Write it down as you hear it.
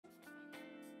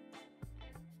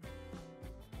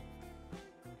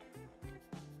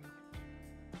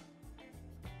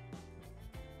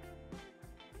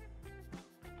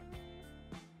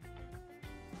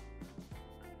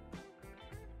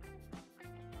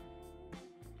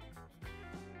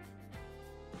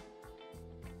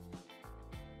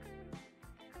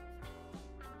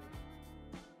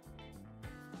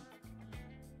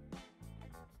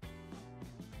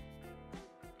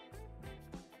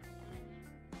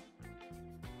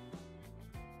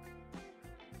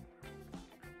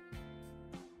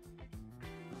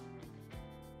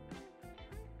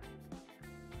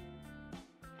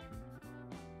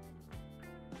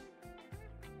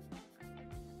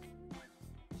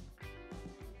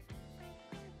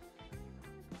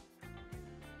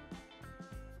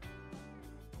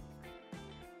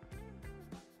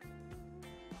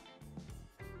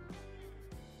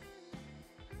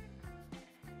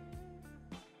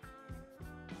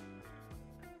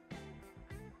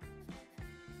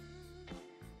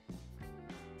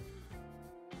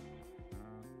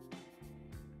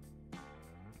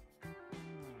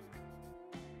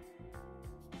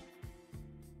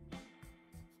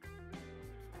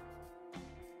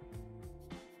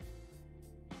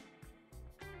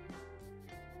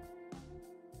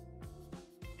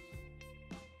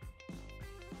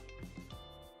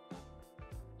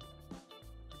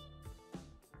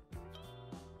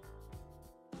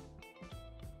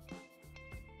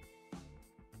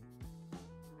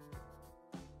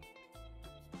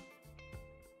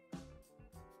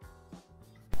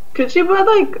Could you put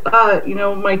like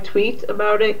my tweet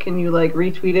about it? Can you like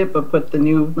retweet it but put the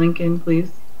new link in,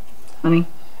 please, honey?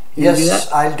 Can you do Yes,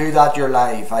 that? I'll do that. You're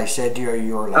live. I said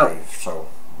you're Oh, live. So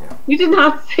yeah. you did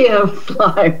not say I was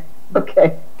live.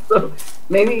 Okay, so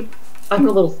maybe I'm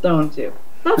a little stoned too.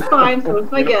 That's fine. So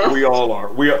it's my guess. We all are.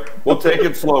 We'll take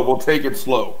it slow. We'll take it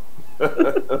slow.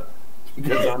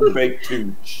 Because I'm baked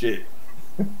too. Shit.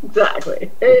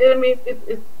 Exactly. I mean,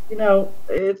 it's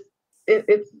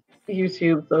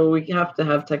YouTube, so we have to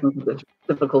have technical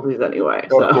difficulties anyway.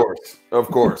 So. Of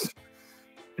course.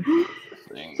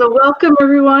 So welcome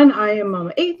everyone. I am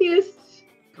Momma Atheist.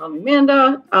 Call me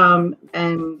Amanda.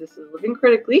 And this is Living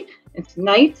Critically. And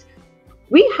tonight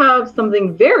we have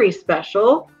something very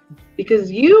special because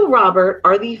you, Robert,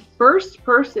 are the first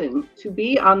person to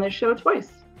be on this show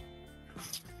twice.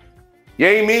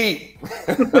 Yay me!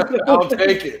 I'll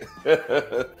take it.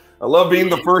 I love being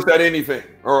the first at anything,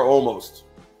 or almost.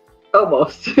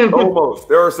 Almost. Almost.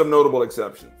 There are some notable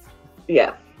exceptions.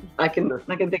 Yes, I can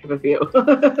think of a few.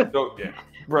 So, yeah,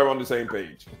 we're on the same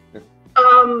page.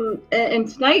 And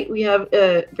tonight we have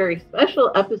a very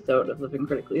special episode of Living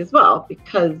Critically as well,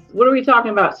 because what are we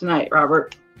talking about tonight,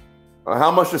 Robert?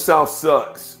 How much the South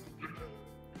sucks.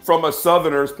 From a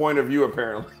Southerner's point of view,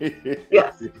 apparently.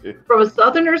 Yes, from a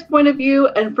Southerner's point of view,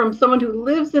 and from someone who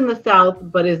lives in the South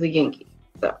but is a Yankee.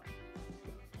 So,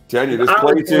 tell you, I was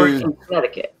born in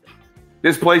Connecticut.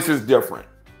 This place is different.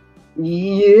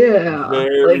 Yeah,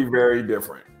 very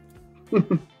different.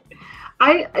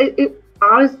 It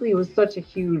honestly was such a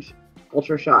huge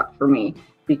culture shock for me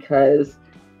because,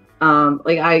 I was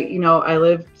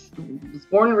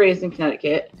born and raised in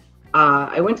Connecticut.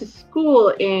 I went to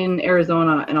school in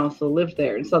Arizona and also lived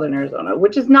there in Southern Arizona,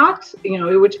 which is not,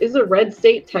 which is a red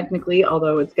state technically,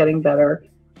 although it's getting better.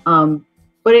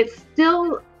 But it's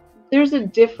still, there's a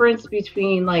difference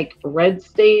between like red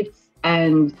states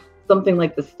and something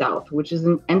like the South, which is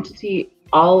an entity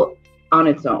all on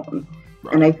its own.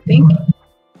 Right. And I think,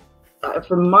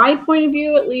 from my point of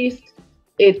view, at least,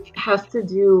 it has to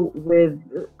do with,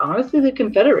 honestly, the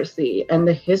Confederacy and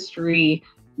the history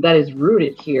that is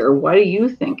rooted here. Why do you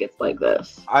think it's like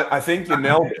this? I think you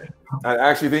nailed it. I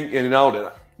actually think you nailed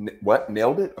it. What?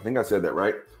 Nailed it? I think I said that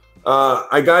right.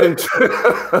 I got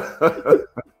into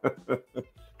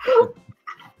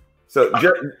So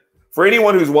for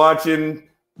anyone who's watching,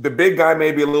 the big guy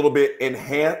may be a little bit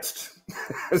enhanced.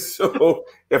 So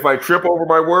if I trip over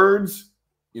my words,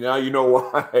 you know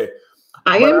why.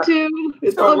 I am too.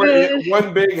 It's all good.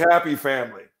 One big happy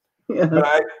family. Yeah.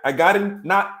 But I got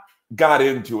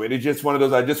into it. It's just one of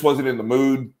those, I just wasn't in the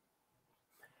mood.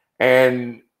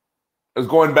 And I was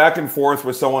going back and forth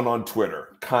with someone on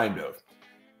Twitter, kind of.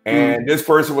 And this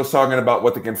person was talking about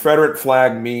what the Confederate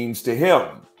flag means to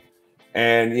him.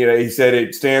 And, he said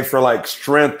it stands for like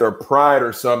strength or pride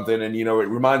or something. And, it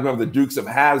reminds me of the Dukes of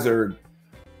Hazzard.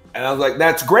 And I was like,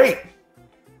 that's great.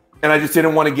 And I just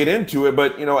didn't want to get into it.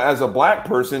 But, as a black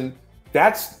person,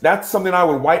 that's something I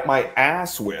would wipe my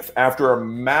ass with after a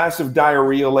massive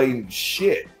diarrhea-laden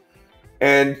shit.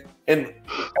 And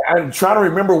I'm trying to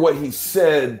remember what he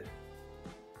said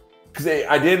because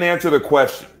I didn't answer the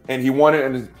question. And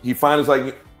he finally was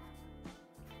like,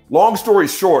 long story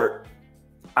short,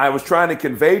 I was trying to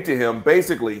convey to him,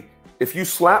 basically, if you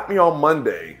slap me on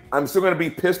Monday, I'm still going to be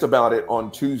pissed about it on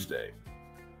Tuesday.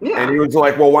 Yeah. And he was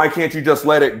like, well, why can't you just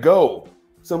let it go?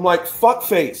 So I'm like,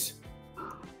 fuckface.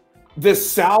 The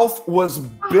South was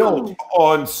built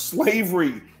on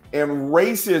slavery and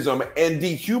racism and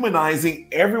dehumanizing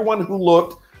everyone who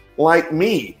looked like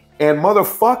me. And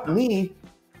motherfuck me,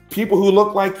 people who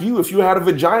look like you. If you had a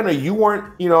vagina, you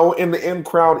weren't, in the in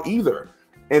crowd either.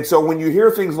 And so when you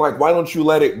hear things like, why don't you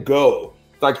let it go?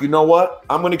 It's like, you know what?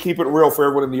 I'm going to keep it real for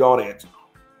everyone in the audience.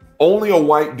 Only a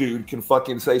white dude can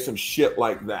fucking say some shit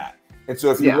like that. And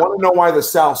so if you want to know why the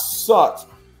South sucks,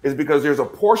 is because there's a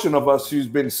portion of us who's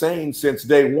been saying since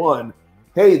day one,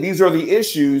 hey, these are the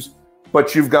issues,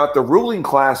 but you've got the ruling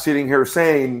class sitting here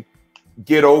saying,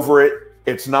 get over it.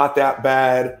 It's not that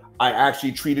bad. I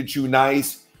actually treated you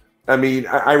nice. I mean,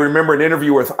 I remember an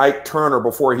interview with Ike Turner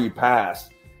before he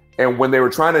passed. And when they were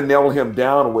trying to nail him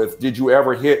down with, did you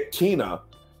ever hit Tina?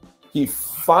 He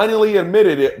finally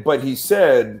admitted it, but he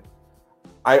said,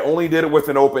 I only did it with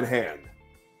an open hand.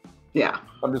 Yeah.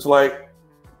 I'm just like,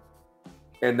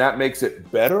 and that makes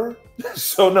it better?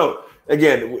 So no,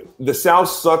 again, the South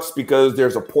sucks because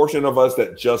there's a portion of us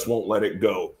that just won't let it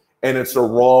go. And it's the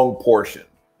wrong portion.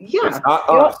 Yeah. It's not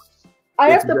us. I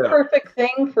have the perfect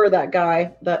thing for that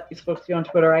guy that you spoke to on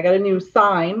Twitter. I got a new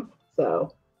sign,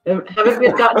 so I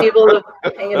haven't gotten able to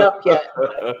hang it up yet.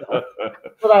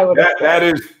 But I would that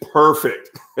is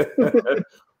perfect.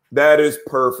 That is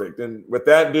perfect. And with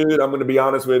that, dude, I'm going to be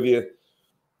honest with you.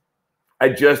 I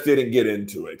just didn't get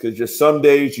into it because just some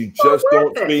days you just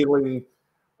don't feeling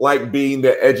like being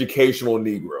the educational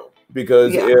Negro.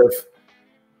 Because if,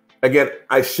 again,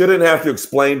 I shouldn't have to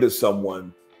explain to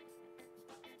someone.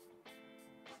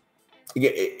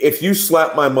 Again, if you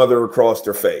slap my mother across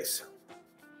her face,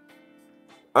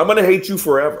 I'm going to hate you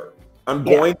forever. I'm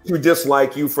going to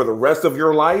dislike you for the rest of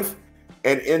your life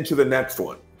and into the next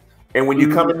one. And when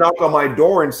you come and knock on my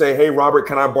door and say, hey, Robert,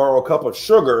 can I borrow a cup of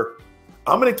sugar?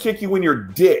 I'm going to kick you in your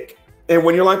dick. And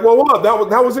when you're like, well, what?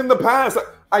 That was in the past.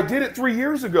 I did it 3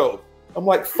 years ago. I'm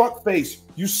like, fuck face.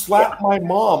 You slapped my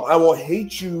mom. I will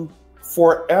hate you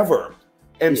forever.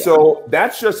 And so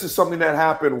that's just something that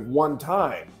happened one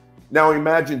time. Now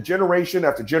imagine generation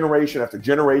after generation after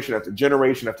generation after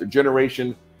generation after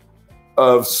generation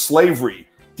of slavery,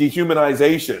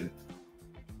 dehumanization.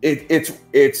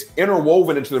 It's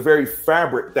interwoven into the very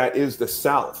fabric that is the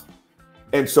South.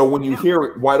 And so when you hear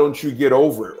it, why don't you get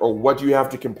over it? Or what do you have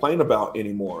to complain about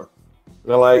anymore?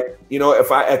 They're like, you know,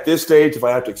 at this stage, if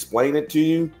I have to explain it to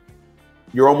you,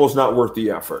 you're almost not worth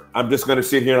the effort. I'm just going to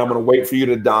sit here and I'm going to wait for you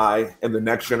to die and the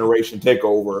next generation take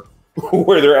over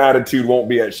where their attitude won't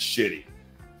be as shitty.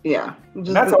 Yeah.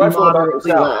 That's how I feel about it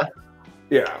now.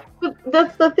 Yeah. But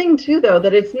that's the thing too, though,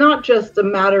 that it's not just a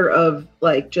matter of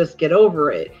like, just get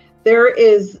over it. There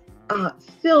is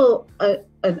still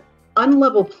an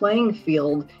unlevel playing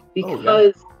field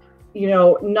because, you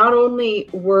know, not only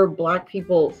were Black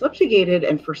people subjugated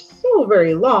and for so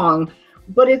very long,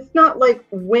 but it's not like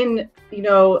when, you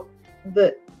know,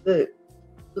 the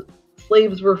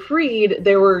slaves were freed,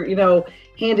 they were, you know,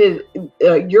 handed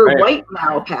your white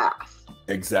now pass.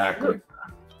 Exactly.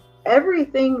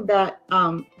 Everything that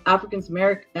African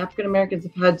Americans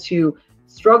have had to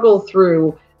struggle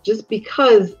through just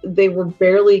because they were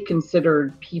barely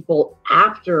considered people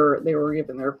after they were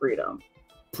given their freedom.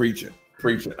 Preach it.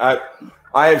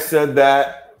 I have said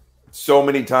that so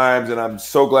many times, and I'm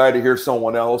so glad to hear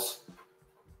someone else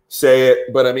say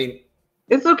it. But I mean,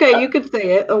 it's okay. You could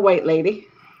say it, a white lady.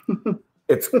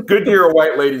 It's good to hear a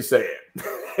white lady say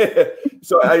it.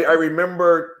 So I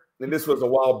remember, and this was a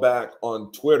while back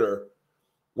on Twitter,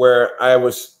 where I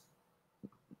was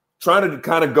trying to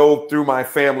kind of go through my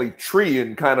family tree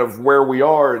and kind of where we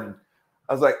are. And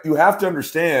I was like, you have to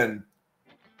understand.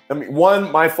 I mean,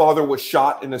 one, my father was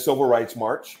shot in the Civil Rights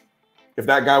March. If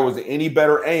that guy was any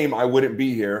better aim, I wouldn't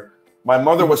be here. My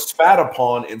mother was spat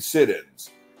upon in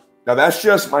sit-ins. Now, that's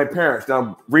just my parents.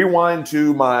 Now, rewind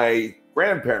to my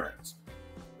grandparents,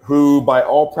 who, by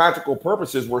all practical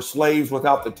purposes, were slaves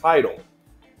without the title.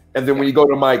 And then when you go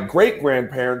to my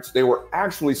great-grandparents, they were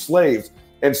actually slaves.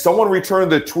 And someone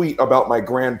returned the tweet about my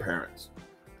grandparents.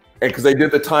 And because they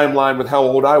did the timeline with how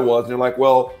old I was. And they're like,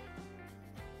 well,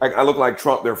 I looked like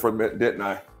Trump there for a minute, didn't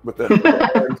I? With the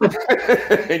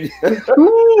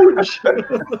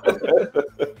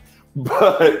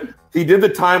but he did the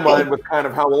timeline with kind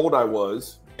of how old I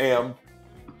was. And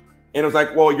it was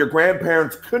like, well, your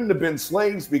grandparents couldn't have been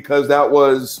slaves because that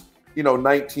was, you know,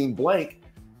 19 blank.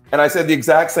 And I said the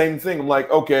exact same thing. I'm like,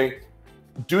 okay,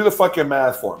 do the fucking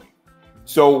math for me.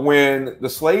 So when the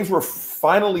slaves were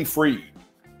finally freed,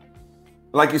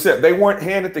 like you said, they weren't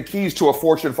handed the keys to a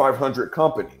Fortune 500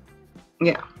 company.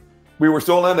 Yeah. We were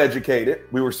still uneducated.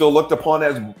 We were still looked upon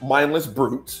as mindless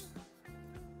brutes.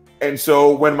 And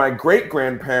so when my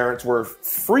great-grandparents were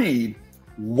freed,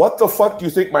 what the fuck do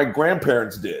you think my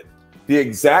grandparents did? The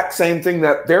exact same thing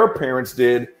that their parents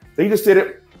did. They just did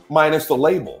it minus the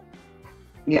label.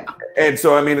 Yeah. And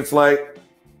so, I mean, it's like,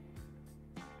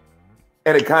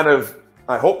 and it kind of,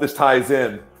 I hope this ties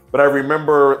in, but I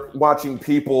remember watching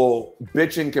people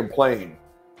bitch and complain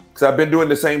because I've been doing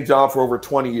the same job for over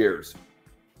 20 years.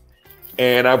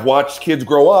 And I've watched kids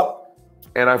grow up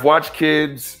and I've watched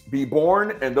kids be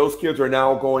born, and those kids are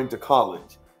now going to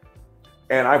college.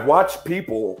 And I've watched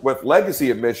people with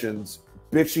legacy admissions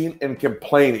bitching and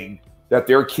complaining that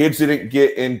their kids didn't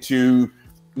get into,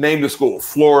 name the school,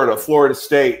 Florida, Florida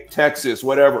State, Texas,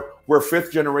 whatever. We're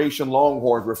fifth generation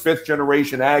Longhorns. We're fifth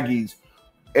generation Aggies.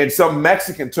 And some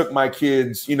Mexican took my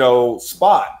kid's, you know,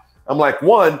 spot. I'm like,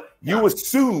 one, you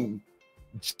assume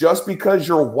just because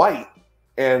you're white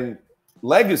and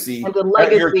legacy,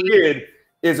 that your kid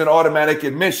is an automatic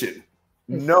admission.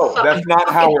 No, that's not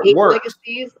how it works.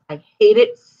 Legacies. I hate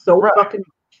it so fucking.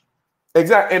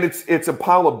 Exactly. And it's a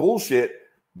pile of bullshit,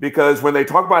 because when they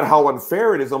talk about how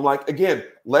unfair it is, I'm like, again,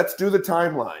 let's do the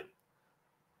timeline.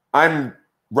 I'm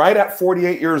right at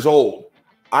 48 years old.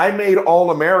 I made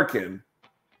All-American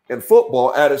in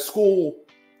football at a school,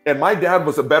 and my dad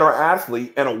was a better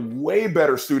athlete and a way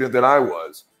better student than I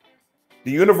was.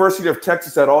 The University of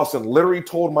Texas at Austin literally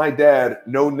told my dad,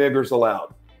 no niggers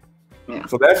allowed. Yeah.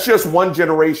 So that's just one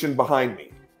generation behind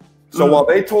me. So while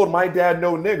they told my dad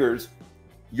no niggers,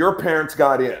 your parents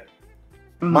got in.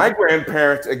 My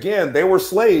grandparents, again, they were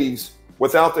slaves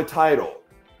without the title.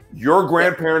 Your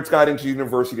grandparents got into the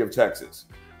University of Texas.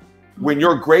 When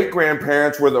your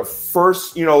great-grandparents were the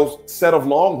first, set of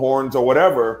Longhorns or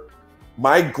whatever,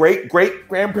 my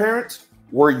great-great-grandparents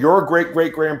were your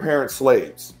great-great-grandparents'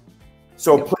 slaves.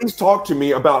 So please talk to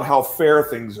me about how fair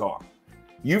things are.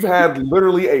 You've had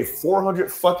literally a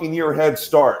 400 fucking year head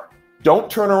start. Don't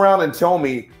turn around and tell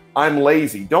me I'm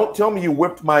lazy. Don't tell me you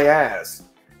whipped my ass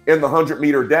in the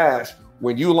 100-meter dash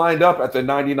when you lined up at the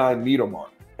 99-meter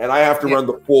mark and I have to run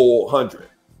the full 100.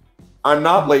 I'm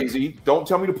not lazy. Don't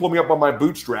tell me to pull me up on my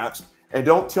bootstraps, and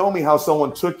don't tell me how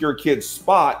someone took your kid's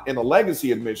spot in a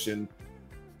legacy admission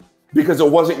because it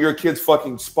wasn't your kid's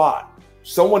fucking spot.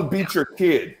 Someone beat your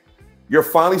kid. You're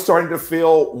finally starting to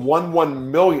feel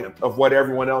 1/1,000,000th of what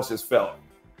everyone else has felt.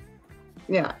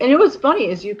 Yeah, and it was funny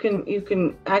is you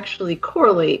can actually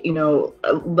correlate,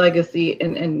 legacy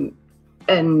and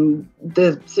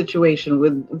the situation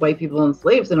with white people and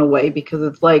slaves in a way, because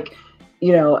it's like,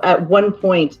 at one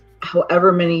point,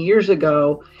 however many years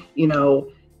ago,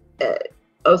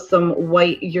 some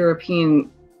white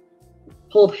European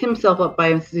pulled himself up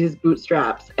by his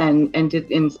bootstraps and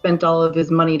spent all of his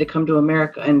money to come to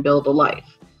America and build a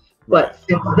life. But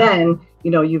since then,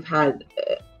 you've had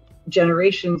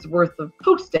generations worth of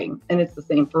posting, and it's the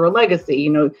same for a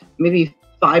legacy. Maybe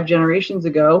 5 generations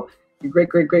ago, your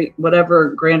great whatever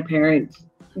grandparents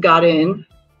got in,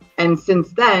 and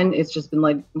since then it's just been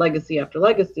like legacy after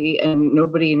legacy, and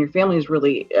nobody in your family has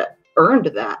really earned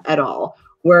that at all.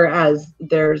 Whereas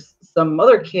there's some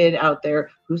other kid out there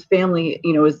whose family,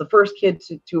 is the first kid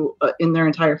to in their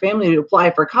entire family to apply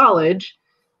for college,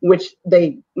 which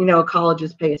they,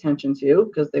 colleges pay attention to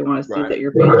because they want to see that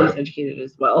your family is educated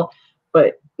as well.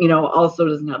 But, also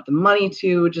doesn't have the money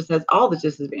to, just has all the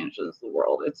disadvantages of the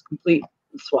world. It's complete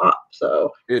swap.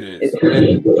 So it is.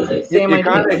 Same you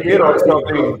kind idea. of hit on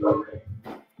something.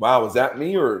 Wow, is that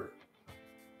me or?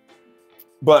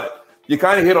 But you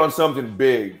kind of hit on something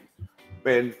big,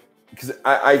 and because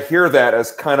I hear that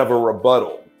as kind of a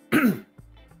rebuttal,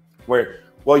 where,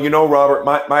 well, Robert,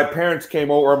 my parents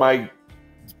came over, my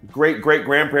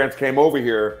great-great-grandparents came over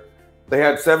here. They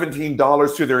had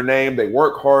 $17 to their name. They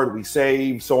work hard. We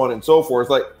save, so on and so forth.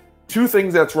 It's like 2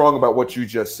 things that's wrong about what you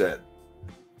just said.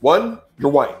 One,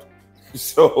 you're white.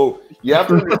 So you have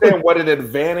to understand what an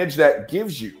advantage that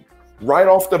gives you right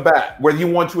off the bat. Whether you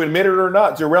want to admit it or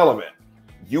not, it's irrelevant.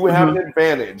 You have an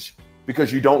advantage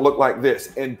because you don't look like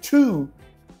this. And 2,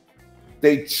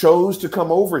 they chose to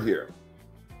come over here.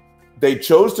 They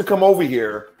chose to come over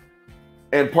here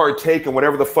and partake in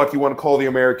whatever the fuck you want to call the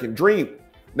American dream.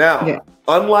 Now,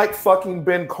 unlike fucking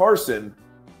Ben Carson,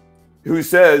 who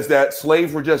says that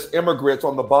slaves were just immigrants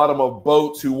on the bottom of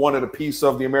boats who wanted a piece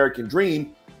of the American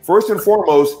dream, first and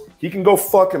foremost, he can go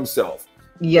fuck himself.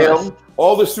 Yes.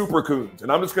 All the super coons.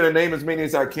 And I'm just going to name as many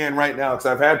as I can right now, because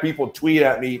I've had people tweet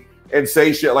at me and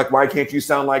say shit like, why can't you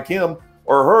sound like him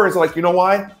or her? It's like, you know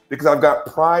why? Because I've got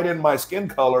pride in my skin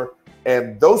color,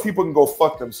 and those people can go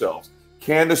fuck themselves.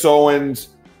 Candace Owens,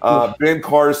 Ben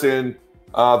Carson,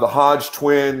 the Hodge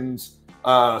twins,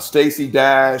 Stacey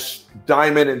Dash,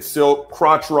 Diamond and Silk,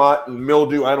 Crotch Rot and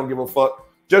Mildew, I don't give a fuck.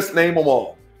 Just name them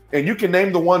all. And you can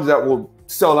name the ones that will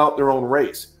sell out their own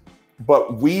race.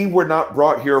 But we were not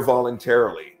brought here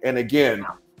voluntarily. And again,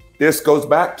 this goes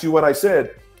back to what I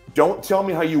said. Don't tell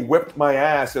me how you whipped my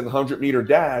ass in the 100-meter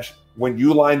dash when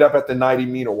you lined up at the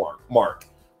 90-meter mark.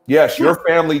 Yes, your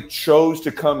family chose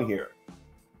to come here,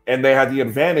 and they had the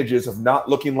advantages of not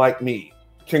looking like me.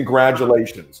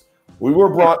 Congratulations. We were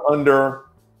brought under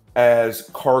as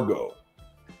cargo.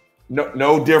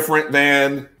 No different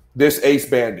than this ace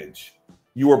bandage.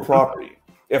 You were property.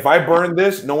 If I burn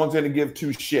this, no one's going to give 2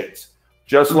 shits.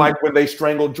 Just like when they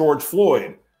strangled George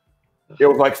Floyd, it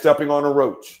was like stepping on a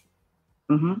roach.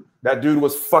 That dude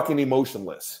was fucking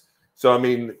emotionless. So, I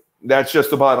mean, that's just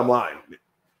the bottom line.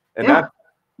 And that,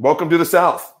 welcome to the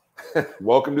South.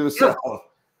 Welcome to the South.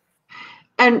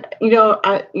 And,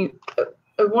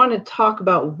 I want to talk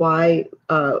about why,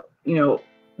 the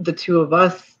 2 of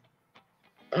us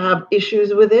have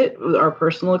issues with it, with our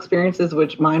personal experiences,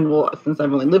 which mine will, since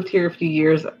I've only lived here a few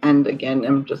years, and again,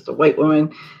 I'm just a white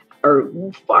woman, are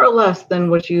far less than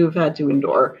what you've had to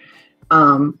endure.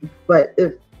 But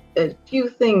a few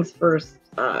things first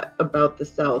about the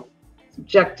South,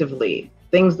 subjectively,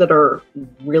 things that are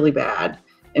really bad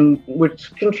and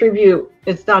which contribute,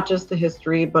 it's not just the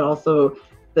history, but also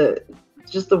the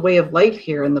just the way of life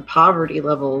here and the poverty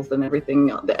levels and everything,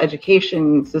 the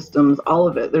education systems, all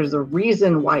of it. There's a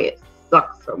reason why it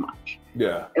sucks so much.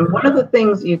 Yeah. And one of the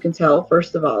things you can tell,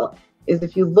 first of all, is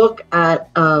if you look at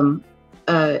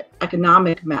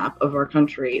economic map of our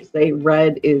country, say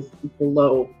red is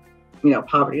below,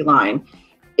 poverty line.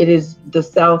 It is, the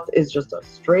South is just a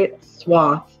straight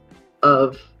swath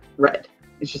of red.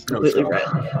 It's just completely red.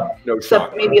 No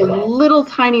Except shock. maybe a little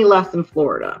tiny less in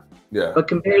Florida. Yeah. But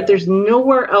compared, there's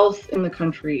nowhere else in the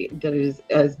country that is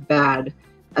as bad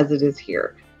as it is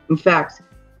here. In fact,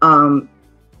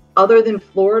 other than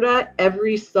Florida,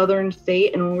 every southern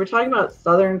state, and when we're talking about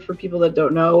southern, for people that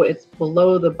don't know, it's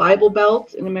below the Bible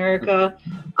Belt in America,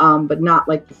 but not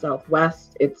like the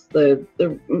Southwest. It's the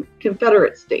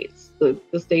Confederate states,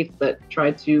 the states that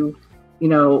try to,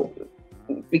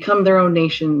 become their own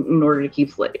nation in order to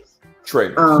keep slaves.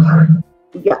 Traitors.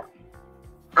 Yeah,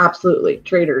 absolutely.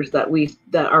 Traitors that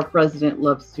our president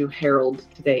loves to herald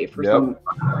today for some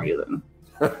reason.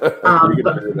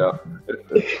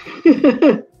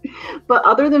 But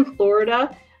other than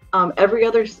Florida, every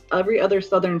other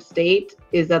southern state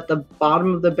is at the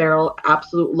bottom of the barrel,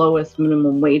 absolute lowest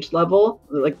minimum wage level,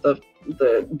 like the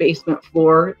basement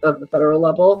floor of the federal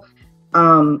level.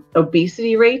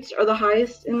 Obesity rates are the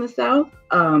highest in the South.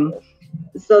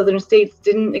 Southern states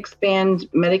didn't expand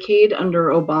Medicaid under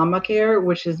Obamacare,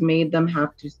 which has made them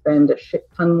have to spend a shit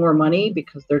ton more money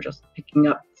because they're just picking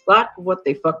up slack of what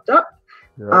they fucked up.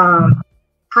 Yeah.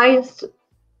 Highest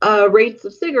rates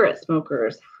of cigarette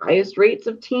smokers, highest rates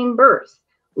of teen births,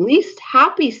 least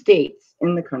happy states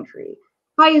in the country,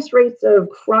 highest rates of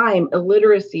crime,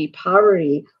 illiteracy,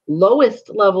 poverty, lowest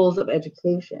levels of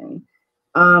education.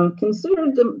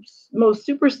 Considered the most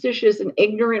superstitious and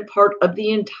ignorant part of the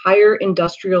entire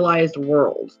industrialized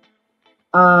world.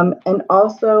 And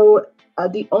also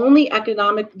the only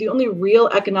real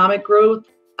economic growth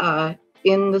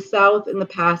in the South in the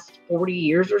past 40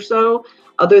 years or so,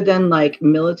 other than like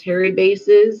military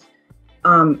bases,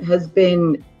 has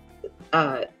been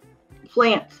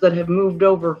plants that have moved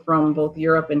over from both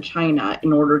Europe and China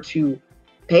in order to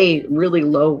pay really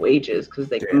low wages because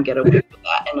they can get away with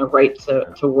that and a right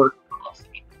to work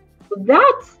policy. So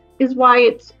that is why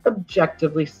it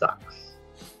objectively sucks.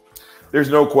 There's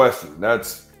no question.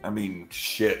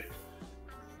 Shit.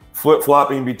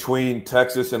 Flip-flopping between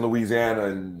Texas and Louisiana,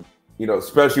 and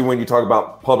especially when you talk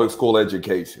about public school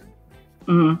education.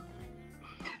 Mm-hmm.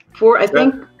 I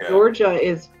think Georgia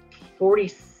is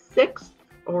 46th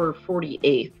or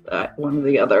 48th, one or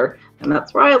the other, and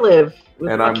that's where I live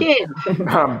with my kid.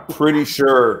 I'm pretty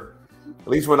sure, at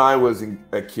least when I was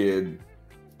a kid,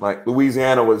 like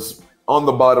Louisiana was on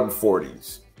the bottom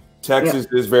 40s. Texas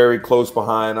is very close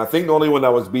behind. I think the only one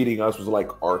that was beating us was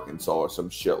like Arkansas or some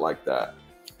shit like that.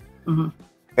 Mm-hmm.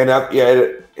 And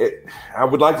I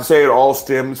would like to say it all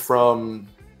stems from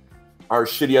our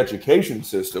shitty education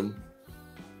system,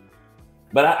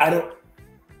 but I don't.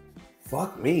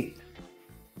 Fuck me.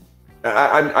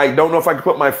 I don't know if I could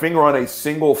put my finger on a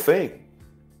single thing.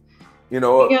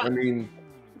 The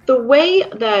way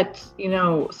that,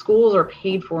 schools are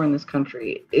paid for in this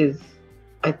country is,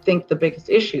 I think, the biggest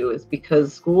issue is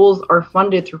because schools are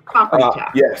funded through property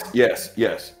tax.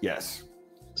 Yes.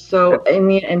 So,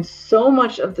 and so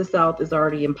much of the South is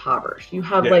already impoverished. You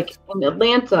have like in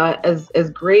Atlanta as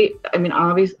great.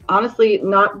 Honestly,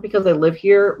 not because I live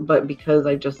here, but because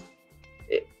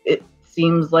it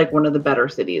seems like one of the better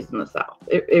cities in the South.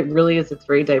 It really is. It's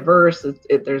very diverse.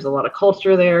 There's a lot of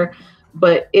culture there,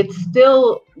 but it's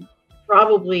still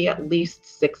probably at least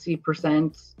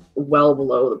 60% well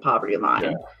below the poverty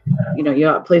line. Yeah. You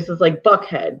have places like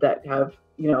Buckhead that have,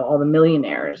 all the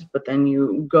millionaires, but then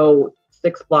you go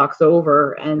 6 blocks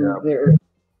over and they're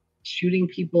shooting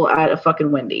people at a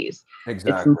fucking Wendy's.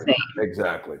 Exactly. It's insane.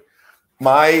 Exactly.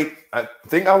 I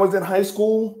think I was in high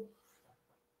school,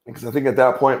 because I think at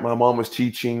that point my mom was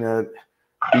teaching at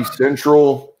East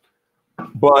Central,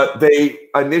 but they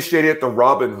initiated the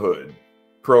Robin Hood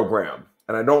program.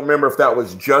 And I don't remember if that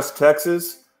was just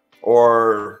Texas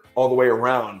or all the way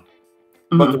around.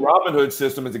 Mm-hmm. But the Robin Hood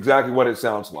system is exactly what it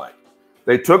sounds like.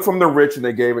 They took from the rich and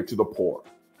they gave it to the poor.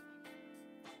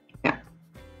 Yeah.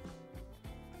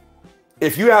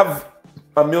 If you have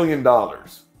 $1 million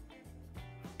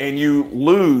and you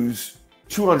lose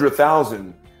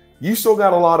 200,000, you still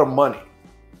got a lot of money.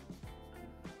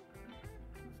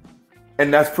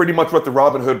 And that's pretty much what the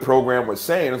Robin Hood program was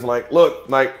saying. It's like, look,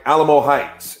 like Alamo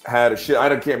Heights had a shit. I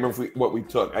can't remember what we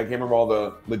took. I can't remember all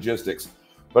the logistics.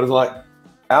 But it's like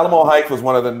Alamo Heights was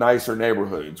one of the nicer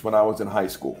neighborhoods when I was in high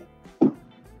school.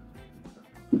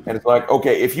 And it's like,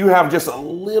 okay, if you have just a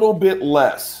little bit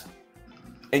less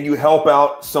and you help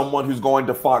out someone who's going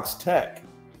to Fox Tech,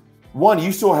 one,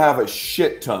 you still have a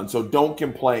shit ton, so don't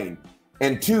complain.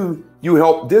 And two, you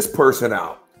help this person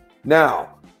out.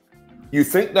 Now, you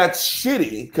think that's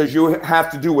shitty because you have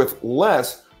to do with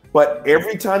less, but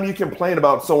every time you complain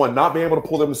about someone not being able to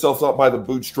pull themselves up by the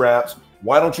bootstraps,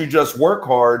 why don't you just work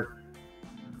hard?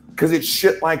 Because it's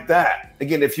shit like that.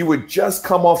 Again, if you would just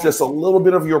come off just a little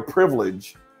bit of your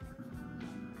privilege,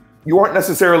 you aren't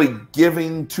necessarily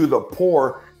giving to the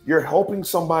poor, you're helping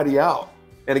somebody out.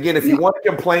 And again, if you want to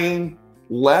complain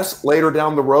less later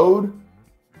down the road,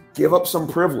 give up some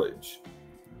privilege,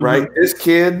 right? This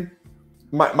kid,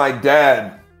 my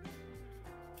dad,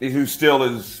 who still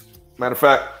is, matter of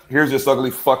fact, here's this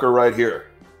ugly fucker right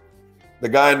here. The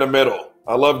guy in the middle.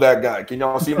 I love that guy. Can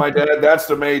y'all see my dad? That's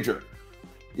the major.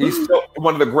 He's still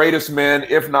one of the greatest men,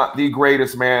 if not the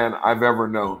greatest man I've ever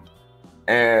known.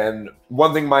 And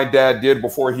one thing my dad did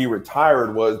before he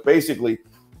retired was basically,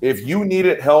 if you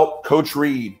needed help, Coach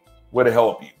Reed would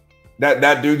help you.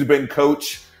 That dude's been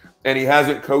coach, and he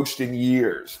hasn't coached in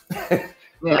years.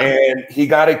 And he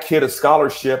got a kid a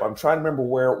scholarship. I'm trying to remember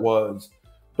where it was,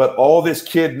 but all this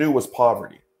kid knew was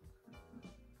poverty.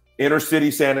 Inner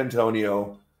city San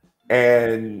Antonio.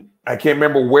 And I can't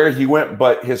remember where he went,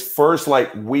 but his first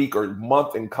week or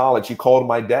month in college, he called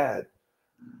my dad.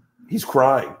 He's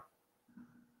crying.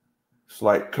 It's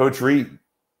like, Coach Reed,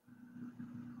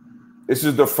 this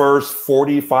is the first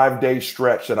 45-day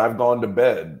stretch that I've gone to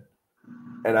bed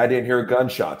and I didn't hear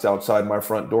gunshots outside my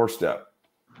front doorstep.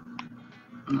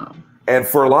 No. And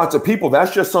for lots of people,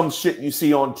 that's just some shit you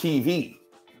see on TV.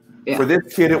 Yeah. For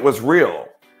this kid, it was real.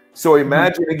 So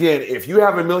imagine again, if you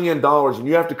have $1 million and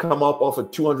you have to come up off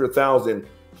of 200,000,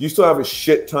 you still have a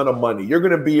shit ton of money. You're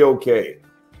going to be okay.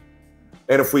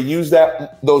 And if we use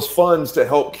those funds to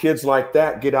help kids like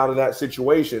that get out of that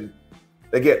situation,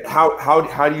 again,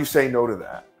 how do you say no to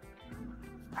that?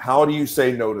 How do you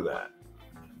say no to that?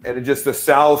 And it just the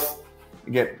South,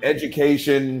 again,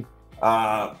 education,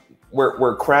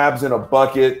 we're crabs in a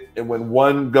bucket, and when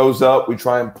one goes up, we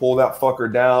try and pull that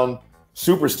fucker down.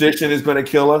 Superstition is going to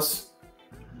kill us.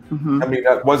 I mean,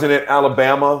 wasn't it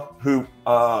Alabama who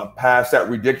passed that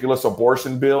ridiculous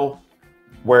abortion bill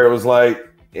where it was like,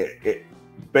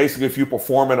 basically, if you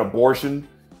perform an abortion,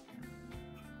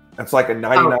 it's like a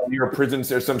 99-year prison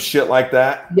or some shit like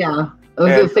that. Yeah. I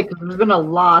was going to say, because there's been a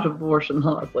lot of abortion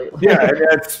laws lately. Yeah,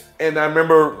 and I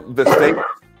remember the state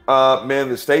men,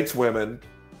 the state's women,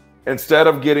 instead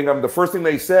of getting them, the first thing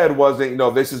they said was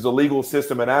that, this is the legal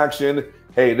system in action.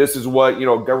 Hey, this is what,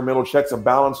 governmental checks and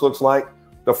balance looks like.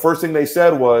 The first thing they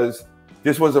said was,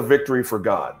 this was a victory for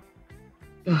God.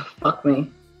 Fuck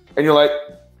me. And you're like,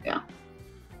 yeah.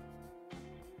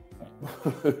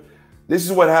 This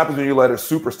is what happens when you let a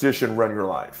superstition run your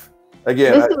life.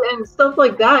 Again, and stuff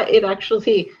like that, it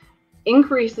actually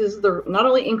not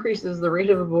only increases the rate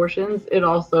of abortions, it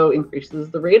also increases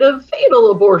the rate of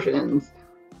fatal abortions.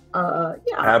 Yeah,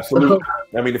 absolutely.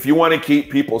 So, I mean, if you want to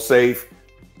keep people safe,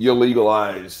 you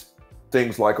legalize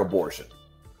things like abortion.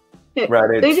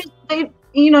 Right?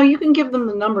 You can give them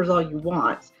the numbers all you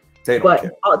want. They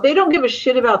don't give a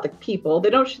shit about the people. They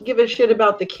don't give a shit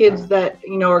about the kids that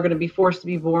are going to be forced to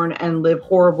be born and live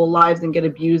horrible lives and get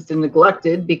abused and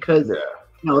neglected because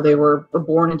they were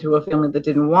born into a family that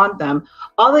didn't want them.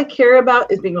 All they care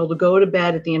about is being able to go to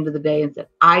bed at the end of the day and say,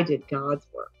 "I did God's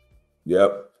work."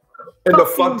 Yep. And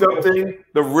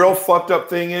the real fucked up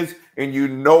thing is, and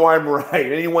I'm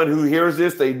right. Anyone who hears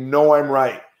this, they know I'm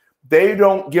right. They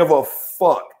don't give a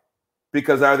fuck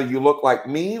because either you look like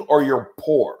me or you're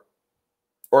poor.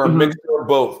 Or a mixture of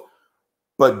both.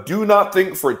 But do not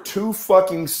think for 2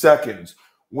 fucking seconds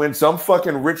when some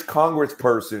fucking rich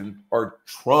congressperson or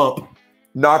Trump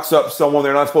knocks up someone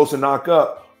they're not supposed to knock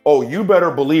up. Oh, you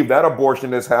better believe that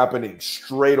abortion is happening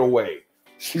straight away.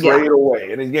 Straight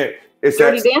away. And again, it's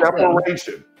that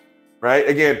separation, right?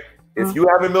 Again, if you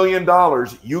have $1 million,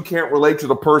 you can't relate to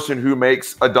the person who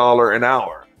makes $1 an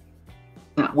hour.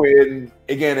 When,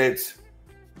 again, it's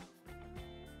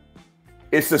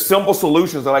the simple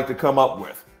solutions I like to come up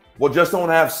with. Well, just don't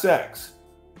have sex.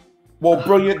 Well,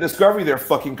 brilliant discovery there,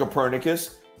 fucking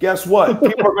Copernicus. Guess what?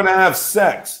 People are going to have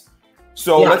sex.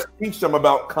 So let's teach them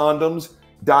about condoms,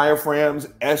 diaphragms,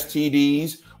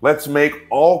 STDs. Let's make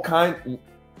open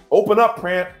up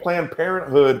Planned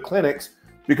Parenthood clinics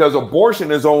because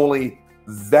abortion is only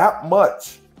that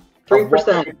much.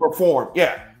 3% perform.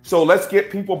 Yeah. So let's get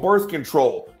people birth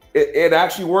control. It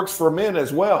actually works for men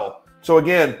as well. So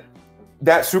again,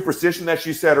 that superstition that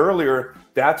you said earlier,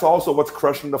 that's also what's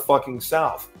crushing the fucking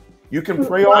South. You can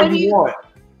pray all you want,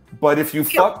 but if you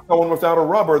fuck someone without a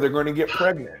rubber, they're going to get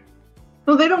pregnant.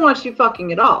 Well, they don't want you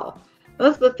fucking at all.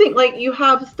 That's the thing. Like, you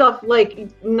have stuff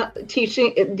like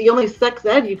teaching. The only sex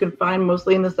ed you can find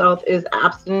mostly in the South is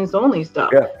abstinence only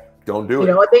stuff. Yeah, don't do it.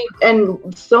 You know,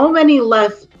 and so many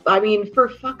less. I mean, for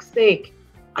fuck's sake,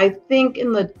 I think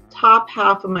in the top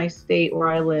half of my state where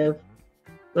I live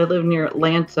near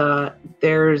Atlanta,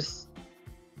 there's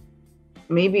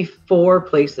maybe 4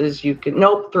 places you can.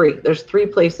 Nope, 3. There's 3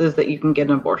 places that you can get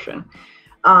an abortion.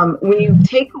 When you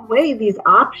take away these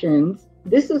options,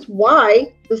 this is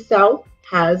why the South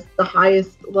has the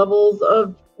highest levels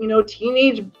of,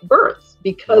 teenage births,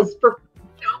 because you're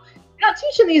not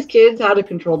teaching these kids how to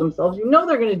control themselves. You know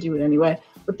they're going to do it anyway.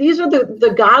 But these are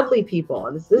the godly people.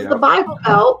 This is the Bible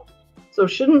Belt. So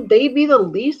shouldn't they be the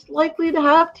least likely to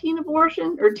have teen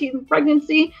abortion or teen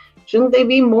pregnancy? Shouldn't they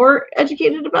be more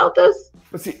educated about this?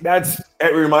 But see,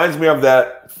 it reminds me of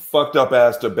that fucked up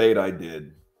ass debate I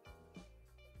did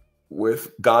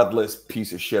with godless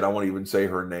piece of shit. I won't even say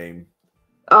her name.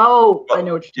 Oh, I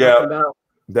know what you're talking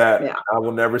about. I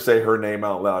will never say her name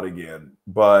out loud again.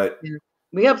 But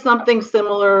we have something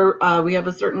similar. We have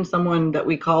a certain someone that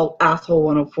we call Asshole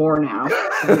 104 now.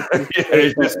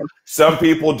 Some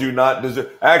people do not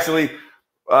deserve. Actually,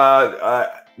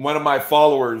 one of my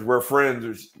followers, we're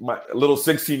friends, my little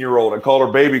 16-year-old. I call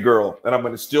her baby girl, and I'm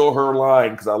going to steal her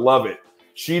line because I love it.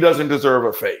 She doesn't deserve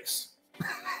a face.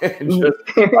 I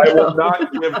will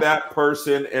not give that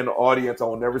person an audience. I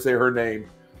will never say her name.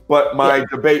 But my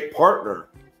debate partner,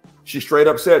 she straight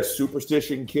up said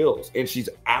superstition kills. And she's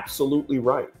absolutely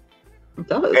right. It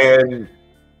does. And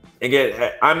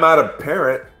again, I'm not a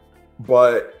parent,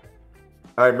 but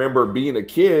I remember being a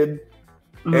kid,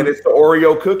 and it's the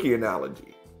Oreo cookie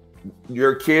analogy.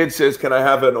 Your kid says, can I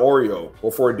have an Oreo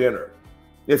before dinner?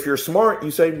 If you're smart,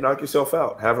 you say, knock yourself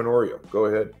out. Have an Oreo. Go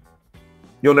ahead.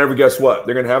 You'll never guess what.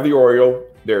 They're going to have the Oreo.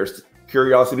 Their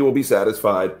curiosity will be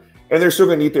satisfied. And they're still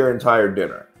going to eat their entire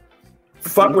dinner.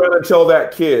 Fuck around and tell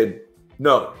that kid,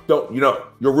 no, don't,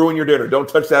 you'll ruin your dinner. Don't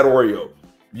touch that Oreo.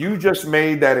 You just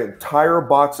made that entire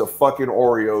box of fucking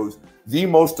Oreos the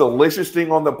most delicious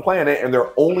thing on the planet. And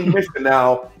their only mission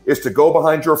now is to go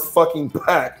behind your fucking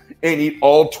back and eat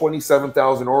all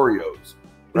 27,000 Oreos.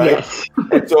 Right? Yes.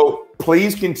 And so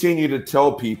please continue to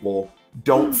tell people,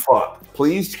 don't fuck.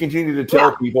 Please continue to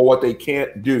tell people what they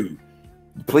can't do.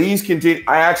 Please continue.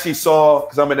 I actually saw,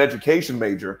 because I'm an education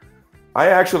major, I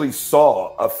actually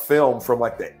saw a film from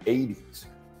like the 80s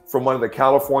from one of the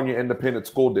California independent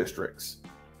school districts.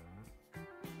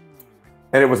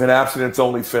 And it was an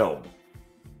abstinence-only film.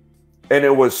 And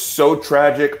it was so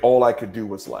tragic, all I could do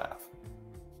was laugh.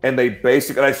 And they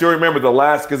basically, and I still remember the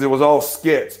last, because it was all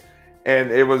skits.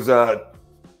 And it was a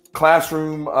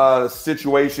classroom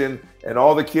situation, and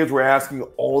all the kids were asking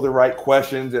all the right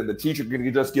questions, and the teacher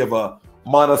could just give a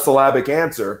monosyllabic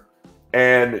answer.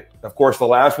 And of course, the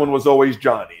last one was always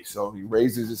Johnny. So he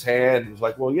raises his hand. He was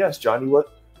like, well, yes, Johnny, what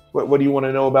do you want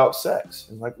to know about sex?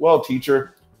 And like, well,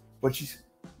 teacher,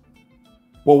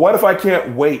 what if I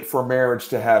can't wait for marriage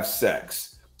to have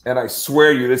sex? And I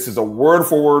swear you, this is a word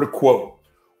for word quote.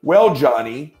 Well,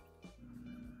 Johnny,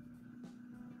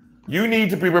 you need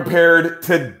to be prepared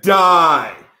to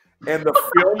die. And the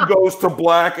film goes to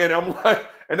black, and I'm like,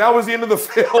 and that was the end of the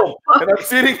film. And I'm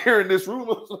sitting here in this room,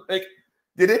 I was like,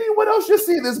 did anyone else just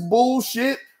see this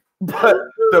bullshit? But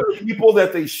the people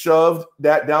that they shoved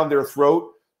that down their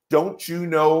throat, don't you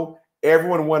know,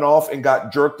 everyone went off and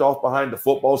got jerked off behind the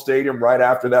football stadium right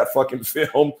after that fucking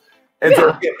film. And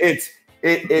so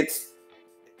it's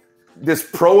this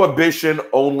prohibition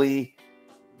only,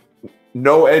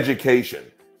 no education.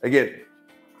 Again,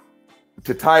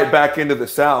 to tie it back into the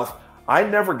South, I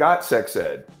never got sex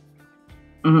ed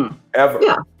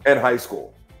ever in high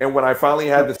school. And when I finally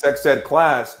had the sex ed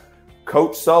class,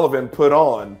 Coach Sullivan put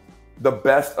on The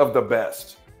Best of the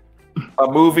Best,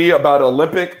 a movie about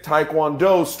Olympic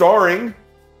Taekwondo starring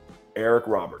Eric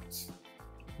Roberts.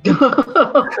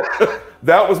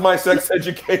 That was my sex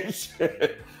education.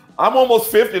 I'm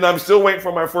almost 50 and I'm still waiting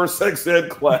for my first sex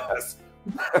ed class.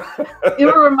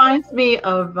 It reminds me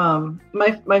of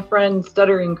my friend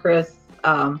Stuttering Chris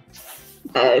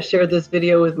shared this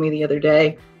video with me the other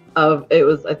day of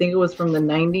I think it was from the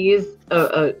 90s,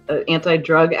 an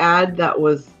anti-drug ad that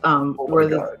was where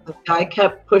this guy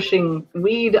kept pushing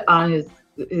weed on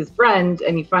his friend,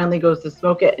 and he finally goes to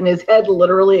smoke it and his head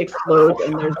literally explodes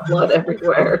and there's blood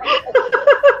everywhere.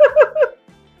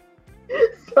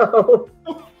 So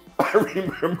I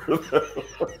remember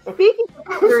that. Speaking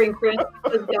of Stuttering Chris,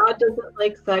 because God doesn't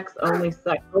like sex, only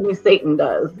Satan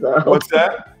does. So. What's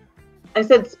that? I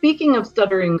said, speaking of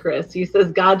Stuttering Chris, he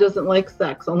says God doesn't like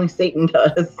sex, only Satan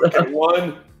does. So. Okay,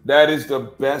 one, that is the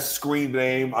best screen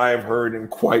name I have heard in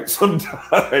quite some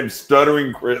time.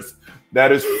 Stuttering Chris.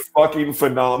 That is fucking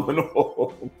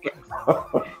phenomenal.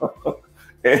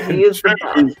 And He is the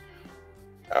best.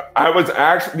 I was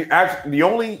actually the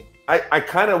only, I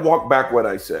kind of walked back what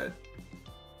I said.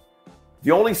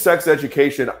 The only sex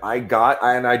education I got,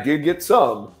 and I did get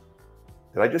some.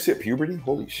 Did I just hit puberty?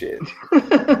 Holy shit.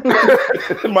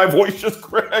 My voice just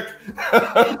cracked.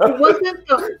 It wasn't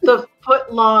the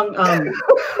foot-long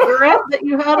cigarette that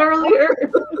you had earlier.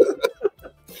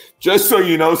 Just so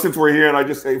you know, since we're here and I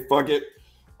just say, fuck it,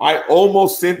 I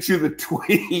almost sent you the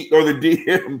tweet or the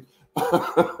DM.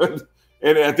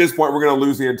 And at this point, we're going to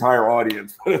lose the entire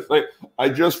audience. But it's like, I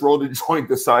just rolled a joint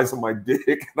the size of my dick.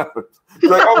 And I was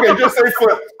like, okay, just say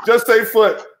foot. Just say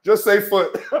foot. Just say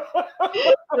foot.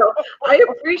 No, I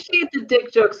appreciate the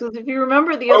dick jokes, because if you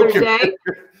remember the other day,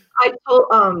 I told,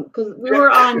 because we were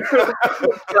on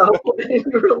Critical Show, and you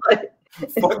were like,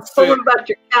 and told him about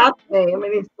your cat's name,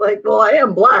 and he's like, well, I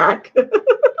am black.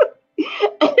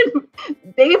 And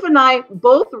Dave and I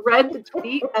both read the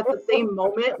tweet at the same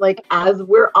moment, like as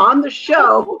we're on the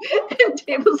show. And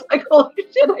Dave was like, holy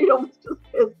shit, I almost just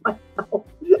pissed myself.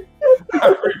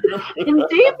 And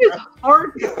Dave is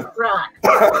hard to crack.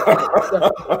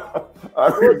 I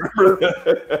remember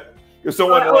that.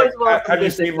 Someone like, have you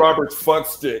seen Robert's fuck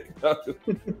stick?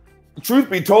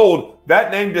 Truth be told, that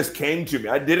name just came to me.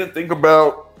 I didn't think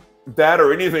about that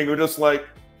or anything. It was just like,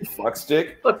 fuck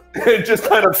stick. It just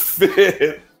kind of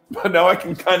fit. But now I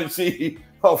can kind of see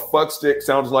how fuck stick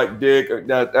sounds like dick.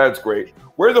 That's great.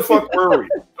 Where the fuck were we?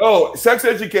 Oh, sex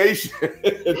education.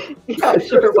 Yeah,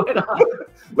 sure, why not?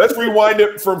 Let's rewind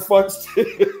it from fuck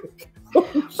stick.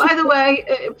 By the way,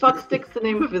 fuck stick's the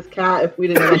name of his cat, if we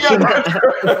didn't mention that.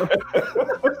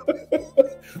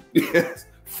 Yes.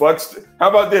 Fuck stick. How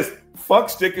about this? Fuck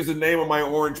stick is the name of my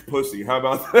orange pussy. How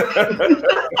about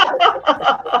that?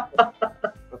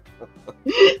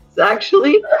 It's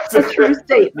actually a true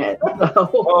statement.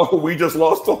 Oh, we just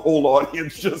lost the whole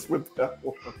audience just with that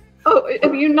one. Oh,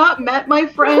 have you not met my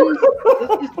friends?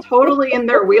 This is totally in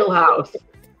their wheelhouse.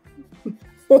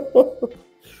 Oh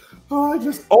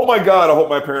my God, I hope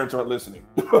my parents aren't listening.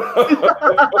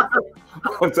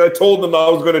 Once I told them I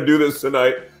was going to do this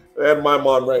tonight, and my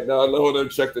mom right now, I want to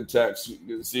check the text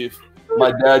to see if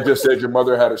my dad just said your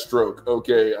mother had a stroke.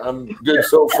 Okay, I'm good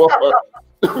so far.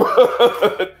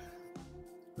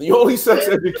 The only sex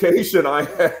education I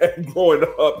had growing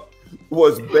up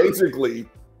was basically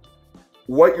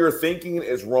what you're thinking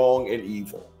is wrong and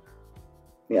evil.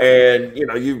 Yeah. And, you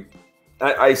know,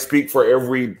 I speak for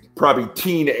every probably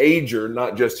teenager,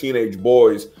 not just teenage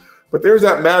boys, but there's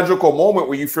that magical moment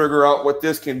where you figure out what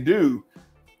this can do.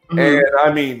 Mm-hmm. And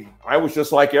I mean, I was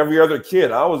just like every other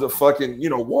kid. I was a fucking,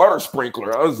 water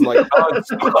sprinkler. I was like,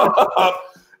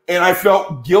 and I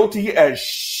felt guilty as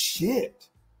shit.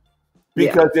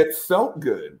 Because it felt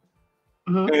good.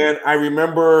 Mm-hmm. And I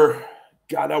remember,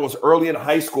 God, that was early in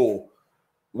high school.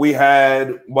 We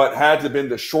had what had to have been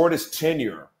the shortest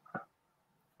tenure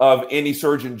of any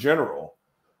Surgeon General,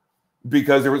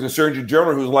 because there was a Surgeon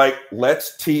General who's like,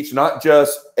 let's teach not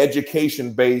just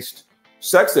education-based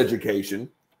sex education,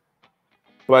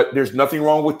 but there's nothing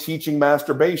wrong with teaching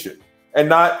masturbation. And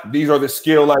not, these are the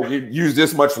skill, like you use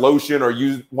this much lotion or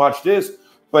watch this,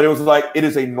 but it was like, it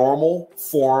is a normal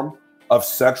form of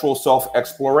sexual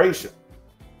self-exploration.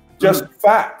 Just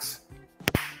facts.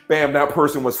 Bam, that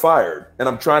person was fired. And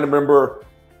I'm trying to remember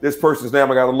this person's name.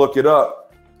 I got to look it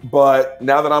up. But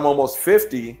now that I'm almost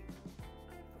 50,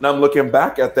 and I'm looking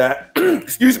back at that,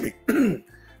 excuse me,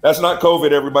 that's not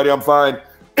COVID, everybody, I'm fine.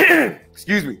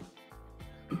 Excuse me.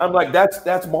 I'm like,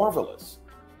 that's marvelous.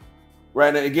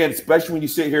 Right? And again, especially when you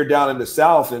sit here down in the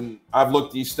South, and I've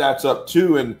looked these stats up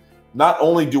too, and not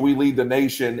only do we lead the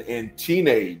nation in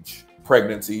teenage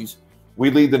pregnancies, we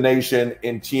lead the nation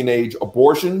in teenage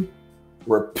abortion,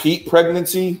 repeat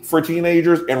pregnancy for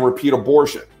teenagers, and repeat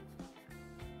abortion.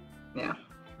 Yeah.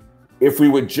 If we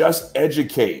would just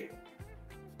educate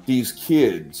these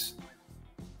kids,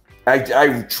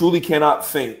 I truly cannot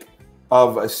think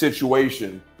of a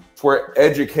situation where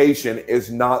education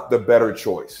is not the better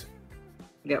choice.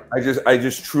 Yeah. I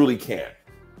just truly can't.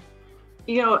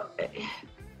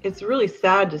 It's really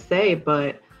sad to say,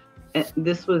 but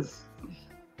this was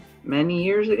many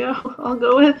years ago, I'll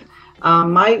go with.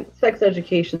 My sex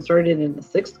education started in the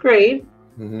 6th grade.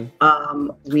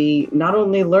 Mm-hmm. We not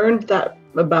only learned that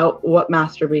about what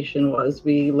masturbation was,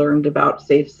 we learned about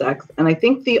safe sex. And I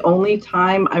think the only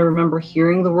time I remember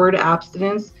hearing the word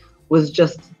abstinence was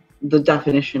just the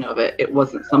definition of it. It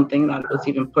wasn't something that was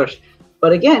even pushed.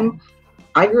 But again,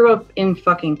 I grew up in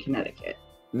fucking Connecticut.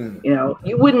 You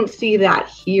wouldn't see that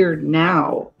here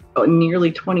now,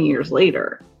 nearly 20 years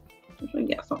later.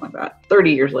 Yeah, something like that.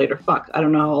 30 years later. Fuck, I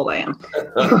don't know how old I am.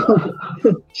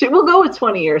 We'll go with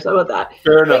 20 years. How about that?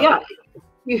 Fair enough. But yeah,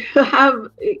 you have,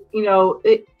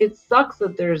 it sucks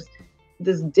that there's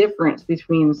this difference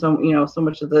between so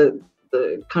much of the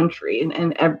country,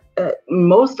 and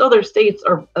most other states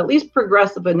are at least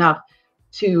progressive enough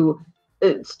to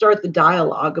start the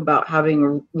dialogue about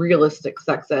having realistic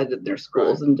sex ed in their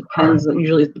schools, and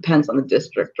usually it depends on the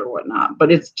district or whatnot,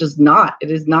 but it is not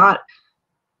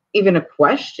even a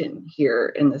question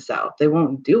here in the South. They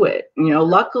won't do it.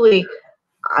 Luckily,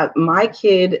 my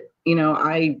kid,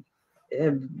 I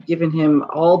have given him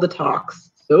all the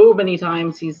talks so many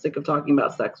times. He's sick of talking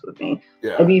about sex with me.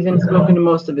 Yeah. I've even spoken to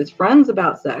most of his friends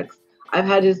about sex. I've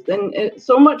had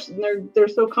so much, and they're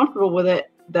so comfortable with it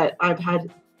that I've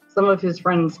had some of his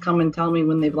friends come and tell me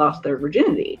when they've lost their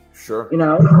virginity. Sure.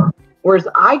 Whereas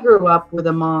I grew up with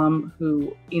a mom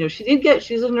who,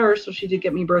 she's a nurse, so she did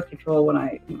get me birth control when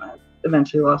I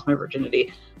eventually lost my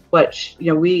virginity. But,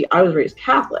 I was raised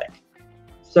Catholic.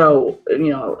 So,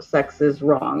 sex is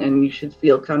wrong and you should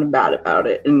feel kind of bad about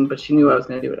it. But she knew I was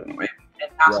going to do it anyway.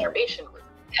 And masturbation was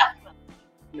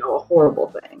definitely, a horrible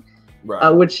thing. Right.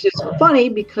 Which is funny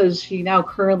because she now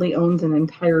currently owns an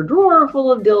entire drawer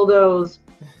full of dildos.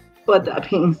 But that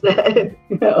being said,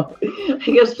 I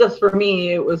guess just for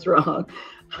me, it was wrong.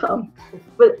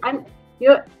 But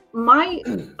my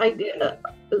idea,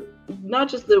 not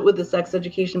just with the sex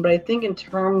education, but I think in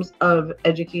terms of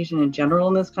education in general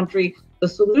in this country, the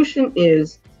solution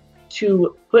is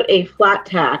to put a flat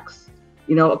tax,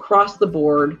 across the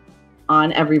board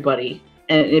on everybody,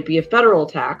 and it be a federal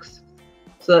tax,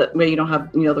 so that way you don't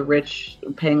have, the rich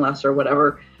paying less or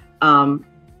whatever.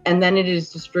 And then it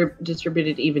is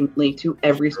distributed evenly to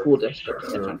every school district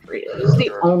in the country. It's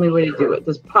the only way to do it.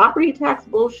 This property tax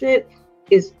bullshit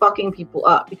is fucking people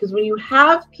up, because when you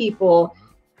have people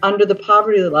under the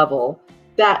poverty level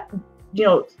that,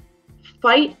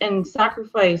 fight and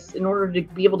sacrifice in order to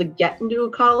be able to get into a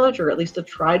college, or at least to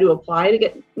try to apply to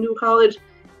get into a college,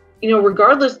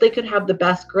 regardless, they could have the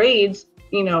best grades,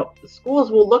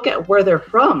 schools will look at where they're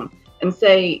from and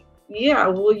say, yeah,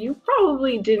 well, you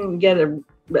probably didn't get a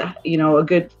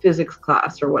good physics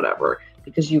class or whatever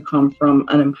because you come from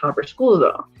an impoverished school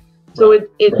zone. So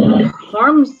it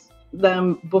harms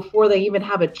them before they even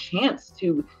have a chance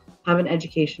to have an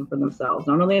education for themselves.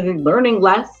 Not only are they learning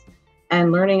less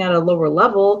and learning at a lower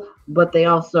level, but they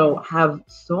also have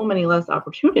so many less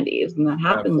opportunities. And that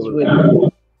happens when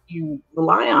you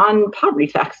rely on poverty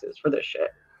taxes for this shit.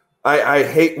 I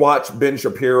hate watch Ben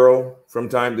Shapiro from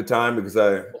time to time because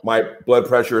my blood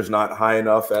pressure is not high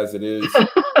enough as it is.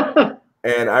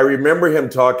 And I remember him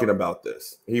talking about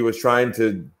this. He was trying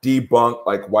to debunk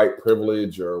like white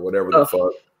privilege or whatever the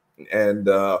fuck. And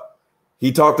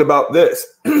he talked about this.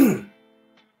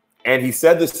 And he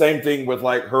said the same thing with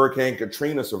like Hurricane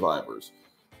Katrina survivors,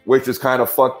 which is kind of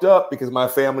fucked up because my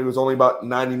family was only about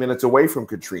 90 minutes away from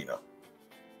Katrina.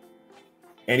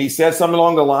 And he said something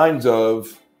along the lines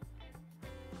of,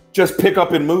 just pick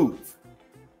up and move.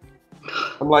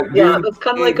 I'm like, yeah, that's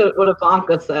kind of like what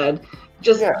Ivanka said.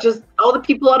 Just all the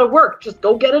people out of work, just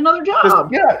go get another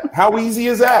job. How easy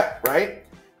is that, right?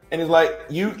 And it's like,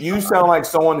 you sound like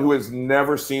someone who has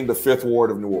never seen the Fifth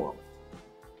Ward of New Orleans.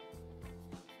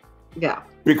 Yeah.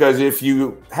 Because if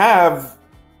you have,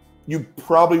 you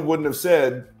probably wouldn't have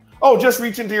said, oh, just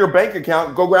reach into your bank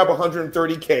account, go grab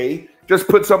 $130K, just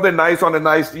put something nice on a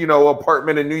nice,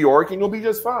 apartment in New York, and you'll be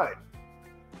just fine.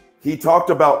 He talked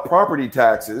about property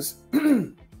taxes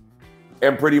and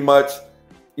pretty much,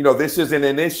 this isn't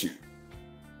an issue.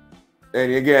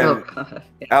 And again,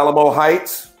 Alamo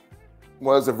Heights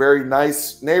was a very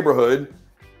nice neighborhood.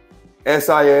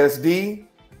 SISD,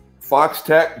 Fox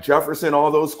Tech, Jefferson, all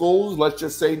those schools, let's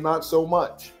just say not so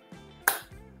much.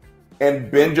 And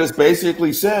Ben just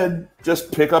basically said,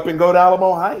 just pick up and go to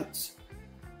Alamo Heights.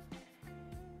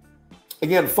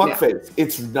 Again, fuck face.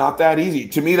 It's not that easy.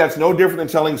 To me, that's no different than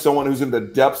telling someone who's in the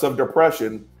depths of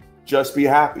depression, just be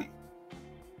happy.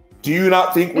 Do you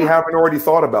not think we haven't already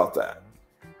thought about that?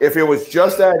 If it was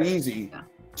just that easy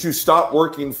to stop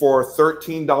working for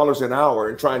 $13 an hour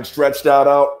and try and stretch that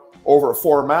out over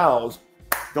 4 miles,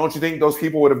 don't you think those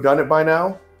people would have done it by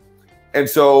now? And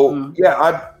so,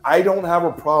 I don't have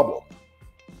a problem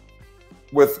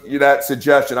with that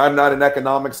suggestion. I'm not an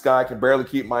economics guy. I can barely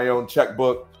keep my own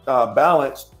checkbook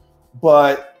balanced.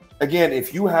 But again,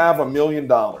 if you have $1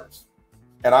 million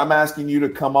and I'm asking you to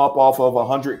come up off of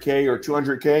 100K or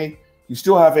 200K, you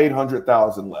still have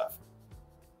 800,000 left.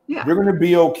 Yeah. You're going to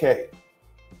be okay.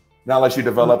 Not unless you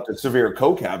developed a severe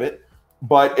coke habit.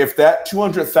 But if that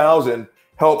 200,000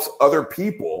 helps other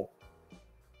people,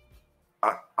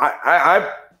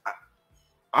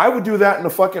 I would do that in a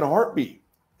fucking heartbeat.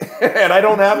 And I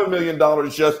don't have $1 million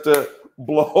just to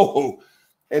blow.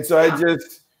 And so I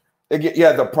just,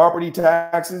 again, the property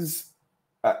taxes.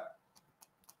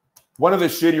 One of the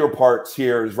shittier parts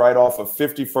here is right off of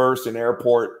 51st and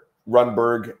Airport,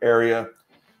 Runberg area.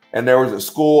 And there was a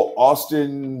school,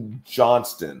 Austin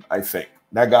Johnston, I think,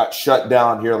 that got shut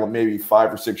down here maybe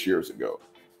 5 or 6 years ago.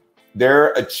 Their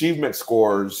achievement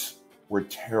scores were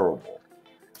terrible.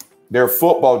 Their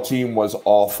football team was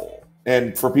awful.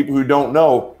 And for people who don't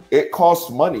know, it costs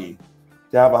money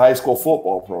to have a high school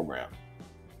football program.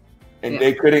 And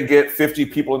they couldn't get 50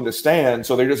 people in the stand,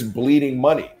 so they're just bleeding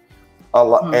money.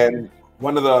 And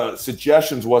one of the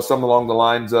suggestions was something along the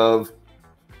lines of,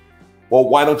 well,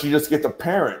 why don't you just get the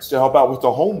parents to help out with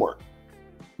the homework?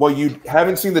 Well, you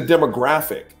haven't seen the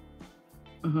demographic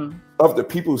of the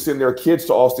people who send their kids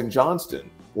to Austin Johnston.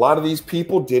 A lot of these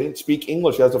people didn't speak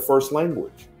English as a first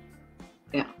language.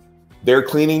 Yeah. They're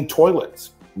cleaning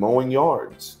toilets, mowing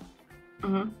yards.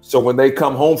 So when they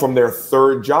come home from their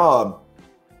third job,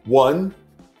 one,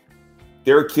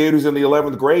 their kid who's in the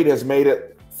 11th grade has made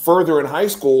it further in high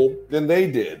school than they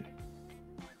did.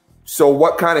 So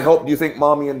what kind of help do you think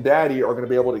mommy and daddy are going to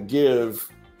be able to give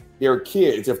their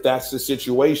kids if that's the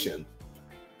situation?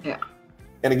 Yeah.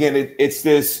 And again, it's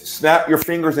this snap your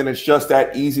fingers and it's just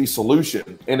that easy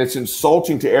solution. And it's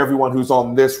insulting to everyone who's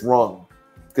on this rung.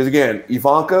 Because again,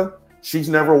 Ivanka, she's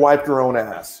never wiped her own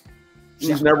ass.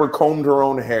 She's never combed her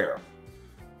own hair.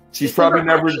 She's probably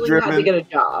never driven had to get a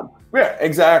job. Yeah,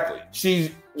 exactly.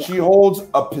 She holds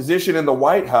a position in the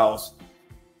White House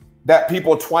that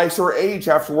people twice her age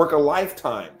have to work a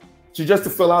lifetime. She just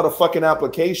to fill out a fucking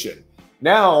application.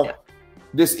 Now,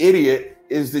 this idiot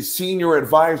is the senior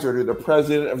advisor to the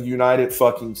president of the United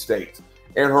fucking States.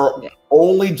 And her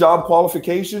only job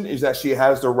qualification is that she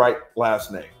has the right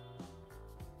last name.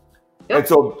 Yep. And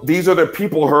so these are the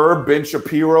people, her, Ben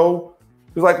Shapiro,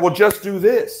 who's like, well, just do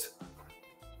this.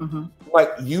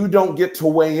 Like, you don't get to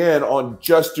weigh in on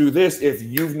just do this if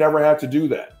you've never had to do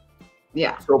that.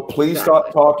 Yeah. So please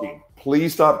stop talking.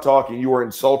 Please stop talking. You are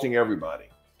insulting everybody.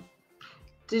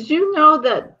 Did you know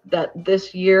that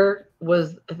this year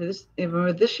was this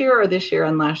year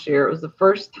and last year, it was the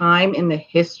first time in the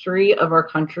history of our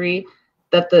country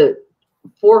that the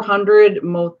 400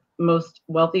 most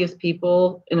wealthiest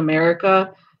people in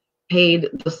America paid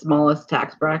the smallest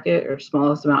tax bracket or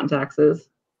smallest amount in taxes?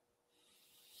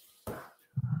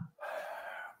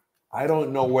 I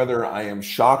don't know whether I am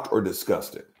shocked or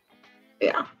disgusted.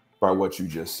 Yeah. By what you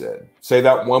just said. Say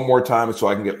that one more time so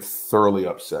I can get thoroughly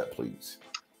upset, please.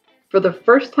 For the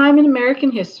first time in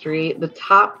American history, the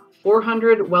top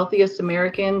 400 wealthiest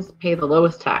Americans pay the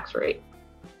lowest tax rate.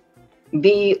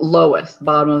 The lowest,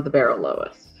 bottom of the barrel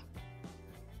lowest.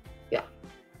 Yeah.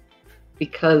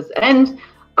 And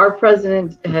our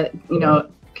president,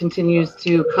 continues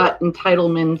to cut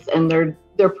entitlements, and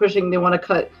they're pushing, they want to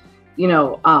cut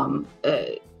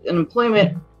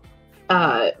unemployment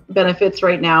benefits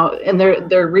right now, and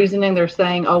they're reasoning, they're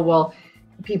saying, oh well,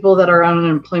 people that are on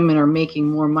unemployment are making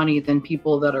more money than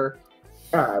people that are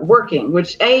working,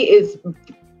 which A, is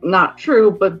not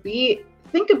true, but B,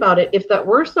 think about it, if that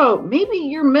were so, maybe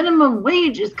your minimum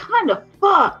wage is kind of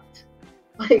fucked.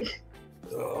 Like,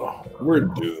 we're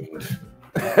doomed.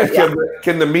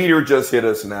 Can the meteor just hit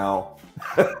us now?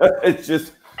 It's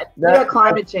just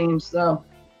climate change, so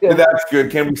good. That's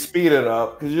good. Can we speed it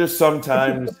up? Because just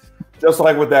sometimes, just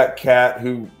like with that cat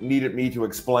who needed me to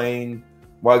explain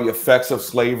why the effects of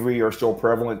slavery are still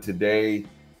prevalent today,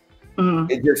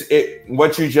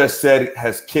 what you just said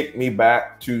has kicked me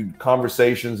back to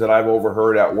conversations that I've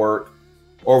overheard at work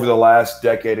over the last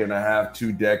decade and a half,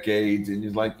 2 decades, and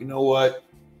you're like, you know what?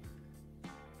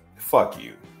 Fuck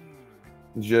you.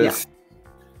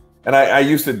 And I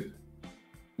used to,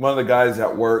 one of the guys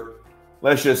at work,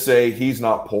 let's just say he's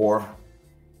not poor.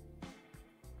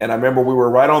 And I remember we were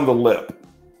right on the lip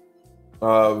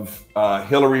of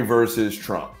Hillary versus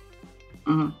Trump.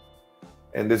 And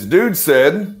this dude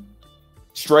said,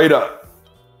 straight up,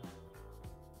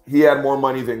 he had more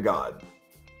money than God.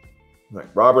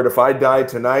 Like, Robert, if I die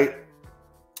tonight,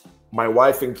 my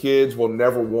wife and kids will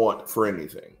never want for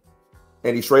anything.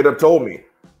 And he straight up told me,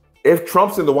 if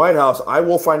Trump's in the White House, I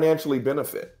will financially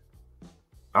benefit.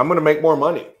 I'm going to make more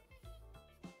money.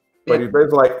 But he's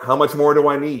basically like, how much more do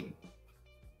I need?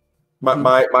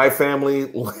 My family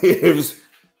lives,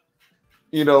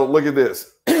 look at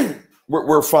this.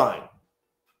 We're fine.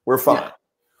 We're fine. Yeah.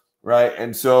 Right.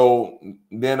 And so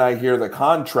then I hear the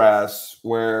contrasts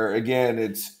where, again,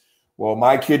 it's, well,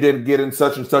 my kid didn't get in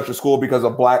such and such a school because a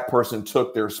black person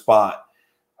took their spot.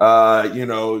 You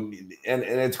know, and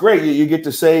it's great. You get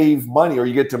to save money or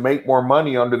you get to make more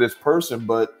money under this person.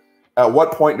 But at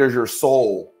what point does your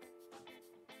soul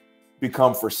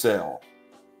become for sale?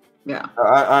 Yeah.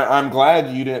 I'm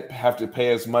glad you didn't have to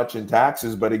pay as much in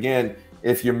taxes. But again,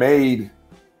 if you made,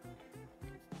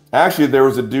 actually, there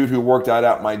was a dude who worked out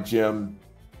at my gym,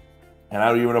 and I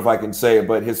don't even know if I can say it,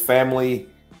 but his family,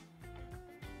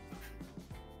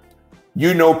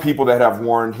 you know, people that have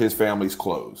worn his family's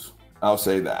clothes. I'll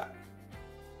say that.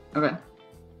 Okay.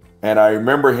 And I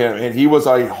remember him, and he was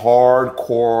a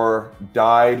hardcore,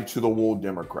 dyed-to-the-wool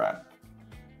Democrat.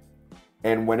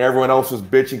 And when everyone else was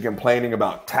bitching, complaining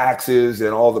about taxes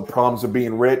and all the problems of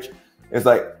being rich, it's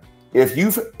like, if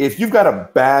you've got a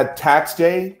bad tax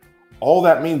day, all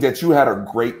that means that you had a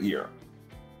great year,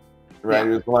 right?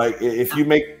 Yeah. It's like if you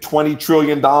make $20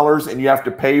 trillion and you have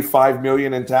to pay $5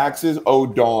 million in taxes, oh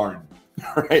darn,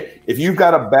 right? If you've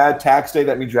got a bad tax day,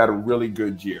 that means you had a really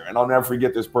good year. And I'll never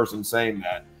forget this person saying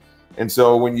that. And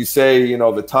so when you say, you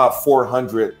know, the top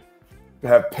 400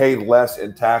 have paid less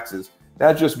in taxes,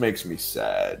 that just makes me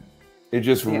sad. It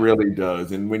just really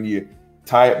does. And when you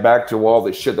tie it back to all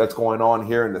the shit that's going on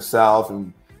here in the South,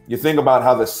 and you think about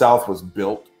how the South was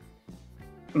built,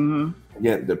 again,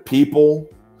 the people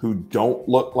who don't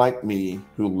look like me,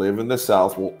 who live in the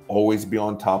South, will always be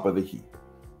on top of the heap.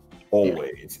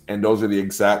 Always. Yeah. And those are the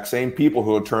exact same people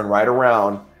who will turn right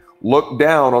around, look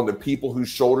down on the people whose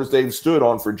shoulders they've stood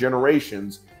on for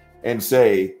generations and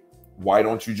say, why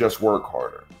don't you just work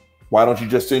harder? Why don't you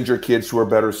just send your kids to a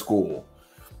better school?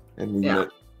 And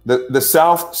the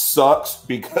South sucks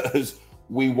because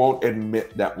we won't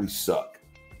admit that we suck.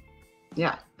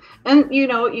 Yeah. And, you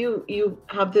know, you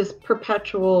have this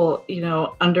perpetual, you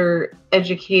know,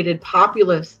 undereducated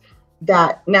populace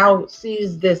that now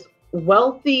sees this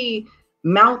wealthy,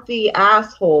 mouthy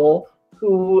asshole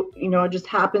who, you know, just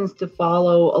happens to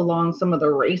follow along some of the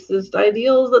racist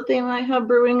ideals that they might have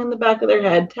brewing in the back of their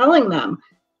head, telling them,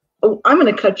 oh, I'm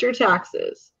going to cut your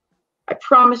taxes. I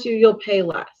promise you'll pay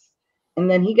less. And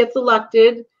then he gets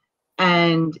elected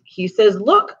and he says,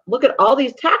 look at all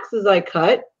these taxes I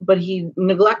cut, but he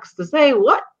neglects to say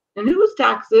what and whose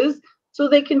taxes. So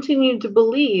they continue to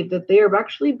believe that they are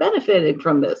actually benefiting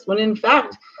from this, when in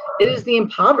fact, it is the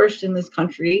impoverished in this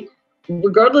country,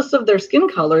 regardless of their skin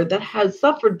color, that has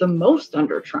suffered the most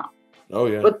under Trump. Oh,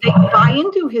 yeah. But they buy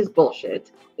into his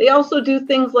bullshit. They also do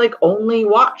things like only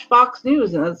watch Fox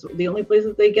News, and that's the only place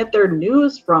that they get their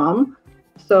news from.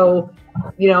 So,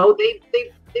 you know,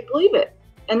 they believe it,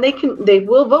 and they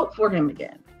will vote for him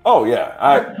again. Oh yeah,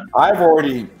 I've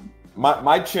already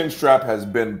my chin strap has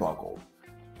been buckled.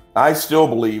 I still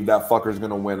believe that fucker's going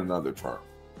to win another term.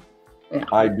 Yeah.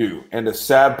 I do, and the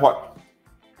sad part,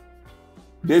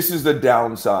 this is the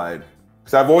downside,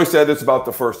 because I've always said this about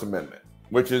the First Amendment,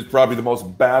 which is probably the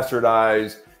most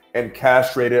bastardized and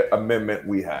castrated amendment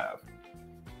we have.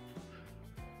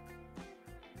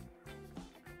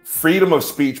 Freedom of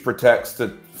speech protects the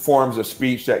forms of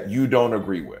speech that you don't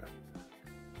agree with.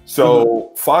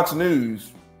 So Fox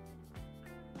News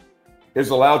is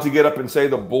allowed to get up and say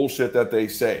the bullshit that they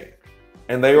say,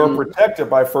 and they are protected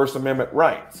by First Amendment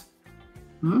rights.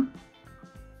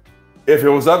 If it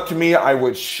was up to me, I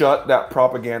would shut that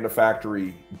propaganda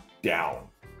factory down.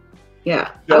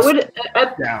 Yeah, I would,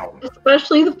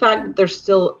 especially the fact that they're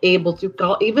still able to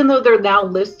call, even though they're now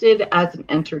listed as an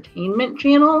entertainment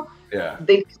channel,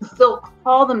 they can still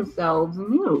call themselves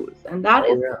news, and that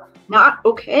is not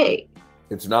okay.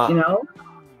 It's not. You know,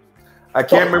 I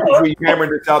can't remember if we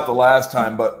hammered this out the last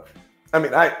time, but I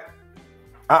mean,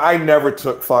 I never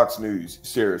took Fox News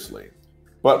seriously,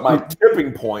 but my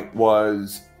tipping point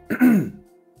was I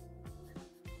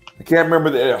can't remember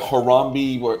the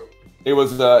Harambe. It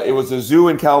was a zoo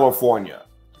in California,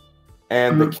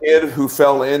 and the kid who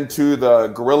fell into the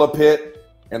gorilla pit,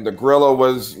 and the gorilla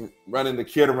was running the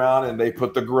kid around, and they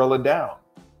put the gorilla down.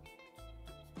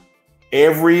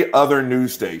 Every other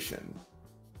news station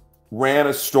ran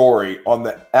a story on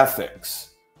the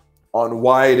ethics on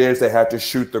why it is they had to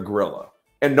shoot the gorilla,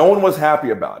 and no one was happy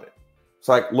about it. It's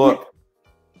like, look,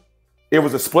 it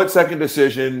was a split-second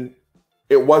decision.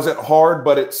 It wasn't hard,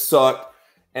 but it sucked.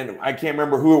 And I can't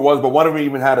remember who it was, but one of them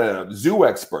even had a zoo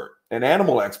expert, an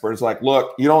animal expert. It's like,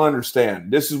 look, you don't understand.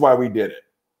 This is why we did it.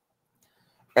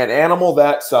 An animal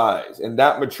that size and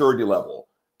that maturity level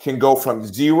can go from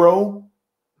 0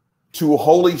 to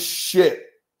holy shit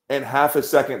in half a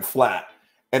second flat.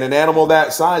 And an animal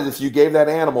that size, if you gave that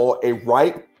animal a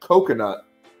ripe coconut,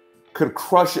 could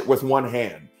crush it with one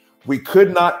hand. We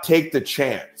could not take the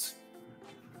chance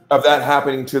of that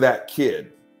happening to that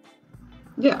kid.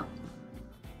 Yeah.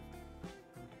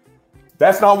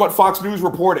 That's not what Fox News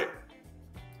reported.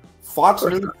 Fox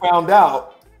News found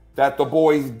out that the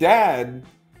boy's dad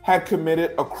had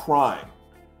committed a crime.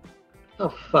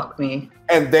 Oh, fuck me.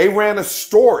 And they ran a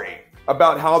story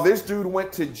about how this dude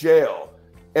went to jail.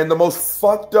 And the most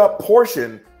fucked up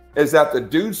portion is that the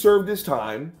dude served his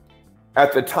time.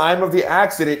 At the time of the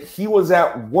accident, he was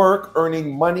at work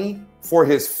earning money for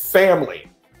his family.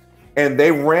 And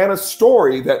they ran a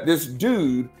story that this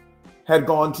dude had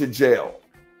gone to jail.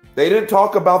 They didn't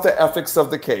talk about the ethics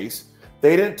of the case.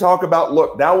 They didn't talk about,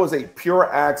 look, that was a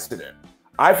pure accident.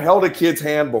 I've held a kid's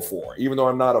hand before, even though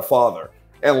I'm not a father.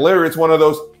 And literally, it's one of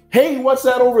those, hey, what's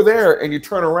that over there? And you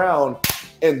turn around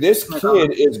and this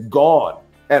kid is gone.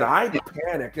 And I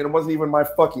panicked, and it wasn't even my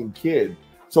fucking kid.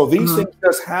 So these things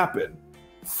just happen.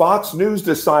 Fox News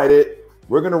decided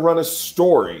we're going to run a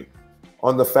story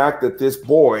on the fact that this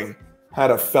boy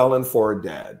had a felon for a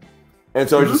dad. And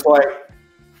so it's just like,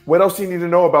 what else do you need to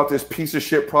know about this piece of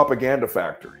shit propaganda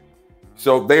factory?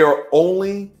 So they are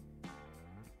only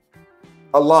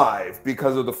alive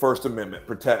because of the First Amendment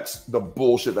protects the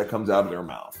bullshit that comes out of their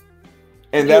mouth.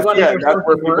 And that's where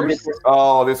people get,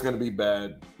 oh, this is going to be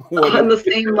bad. On the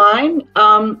same line,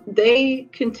 they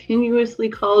continuously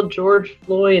called George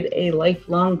Floyd a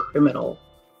lifelong criminal.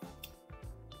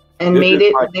 And made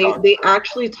it, they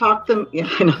actually talked them, yeah,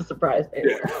 I know, surprise.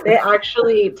 Yeah. They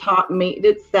actually made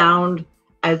it sound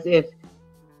as if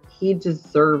he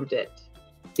deserved it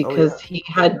because he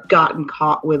had gotten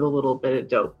caught with a little bit of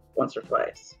dope once or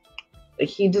twice. Like,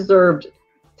 he deserved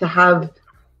to have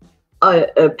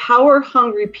a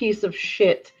power-hungry piece of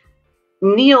shit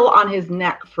kneel on his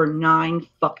neck for 9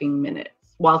 fucking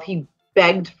minutes while he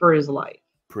begged for his life.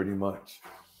 Pretty much.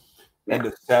 Yeah. And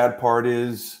the sad part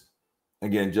is,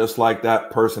 again, just like that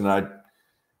person I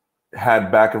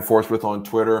had back and forth with on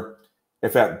Twitter,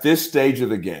 if at this stage of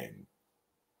the game,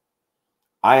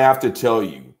 I have to tell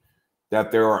you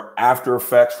that there are after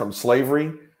effects from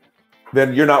slavery,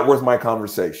 then you're not worth my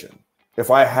conversation. If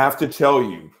I have to tell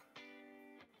you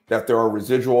that there are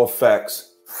residual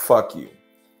effects, fuck you.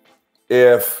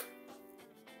 If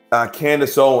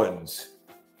Candace Owens,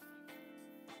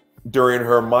 during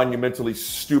her monumentally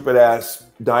stupid ass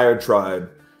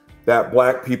diatribe that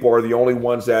black people are the only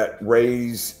ones that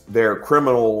raise their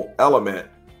criminal element,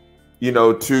 you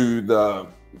know, to the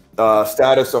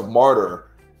status of martyr,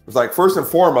 it's like, first and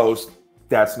foremost,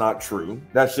 that's not true.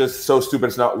 That's just so stupid,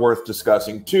 it's not worth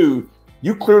discussing. 2,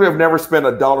 you clearly have never spent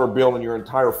a dollar bill in your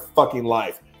entire fucking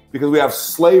life because we have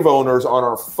slave owners on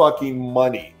our fucking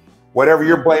money. Whatever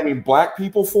you're blaming black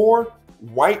people for,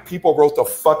 white people wrote the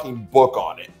fucking book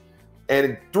on it.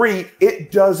 And 3,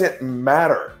 it doesn't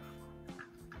matter.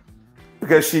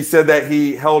 Because she said that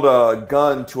he held a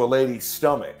gun to a lady's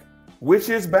stomach, which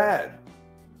is bad.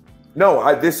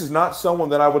 No, this is not someone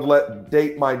that I would let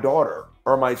date my daughter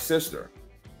or my sister.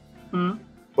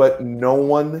 But no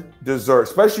one deserves,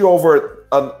 especially over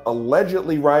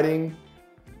allegedly writing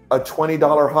a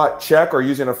 $20 hot check or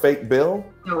using a fake bill.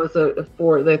 It was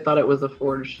they thought it was a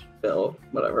forged bill,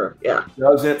 whatever. Yeah.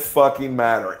 Doesn't fucking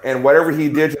matter. And whatever he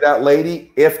did to that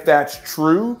lady, if that's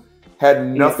true, had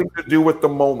nothing to do with the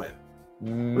moment.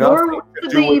 Nor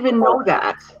did they even know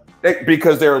that.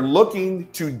 Because they're looking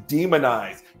to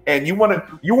demonize. And you want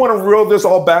to reel this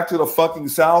all back to the fucking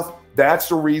South? That's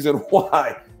the reason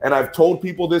why. And I've told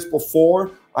people this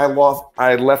before. I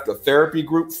left a therapy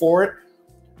group for it.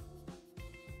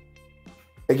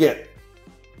 Again,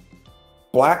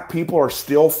 black people are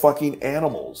still fucking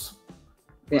animals.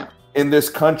 Yeah. In this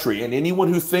country. And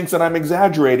anyone who thinks that I'm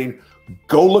exaggerating,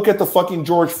 go look at the fucking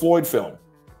George Floyd film.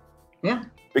 Yeah.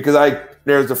 Because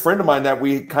there's a friend of mine that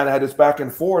we kind of had this back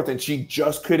and forth, and she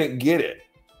just couldn't get it.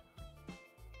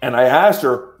 And I asked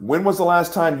her, when was the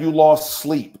last time you lost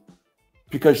sleep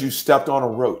because you stepped on a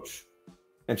roach?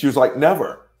 And she was like,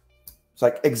 never. It's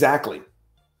like, exactly.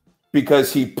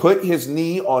 Because he put his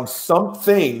knee on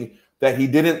something that he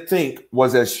didn't think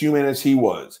was as human as he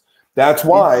was. That's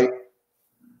why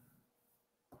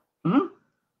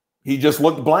he just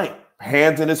looked blank,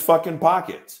 hands in his fucking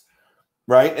pockets,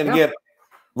 right? And again,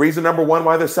 reason number 1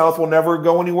 why the South will never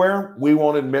go anywhere, we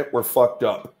won't admit we're fucked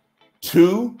up.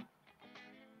 2,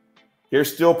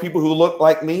 there's still people who look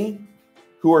like me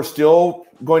who are still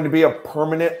going to be a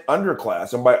permanent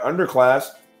underclass. And by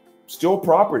underclass, still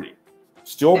property.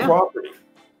 Still property.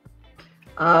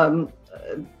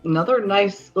 Another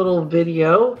nice little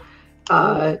video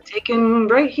taken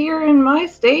right here in my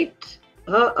state,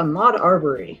 Ahmaud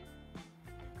Arbery.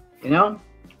 You know,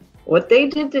 what they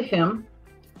did to him,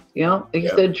 you know, like you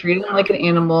said, treating him like an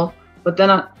animal, but then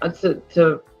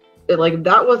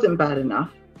that wasn't bad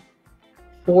enough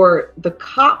for the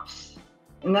cops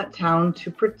in that town to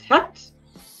protect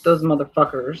those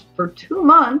motherfuckers for 2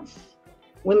 months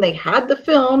when they had the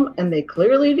film and they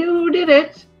clearly knew who did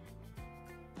it,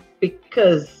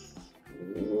 because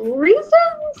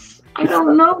reasons? I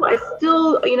don't know. I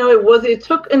still, it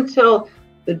took until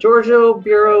the Georgia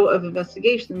Bureau of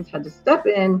Investigations had to step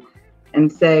in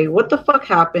and say, what the fuck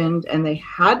happened? And they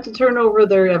had to turn over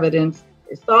their evidence.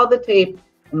 They saw the tape,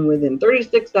 and within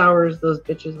 36 hours, those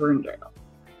bitches were in jail.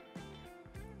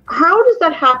 How does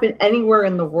that happen anywhere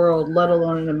in the world, let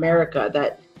alone in America,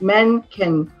 that men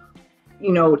can,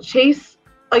 chase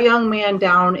a young man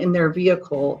down in their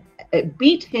vehicle,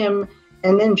 beat him,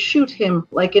 and then shoot him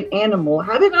like an animal,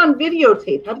 have it on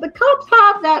videotape, have the cops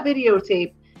have that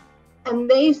videotape, and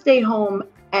they stay home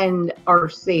and are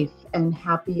safe and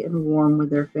happy and warm with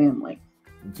their family?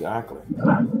 Exactly.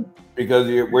 Because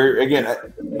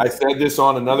I said this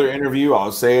on another interview,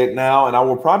 I'll say it now, and I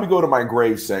will probably go to my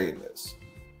grave saying this.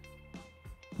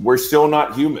 We're still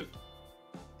not human.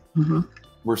 Mm-hmm.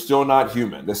 We're still not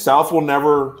human. The South will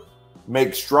never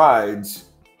make strides,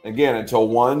 again, until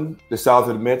one, the South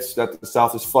admits that the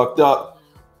South is fucked up,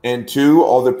 and two,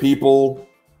 all the people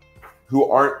who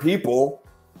aren't people,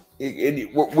 we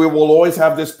will always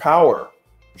have this power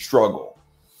struggle,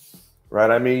 right?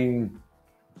 I mean,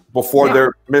 before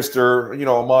their Mr.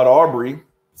 Ahmaud Arbery,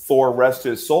 Thor rest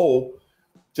his soul,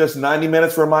 just 90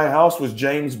 minutes from my house was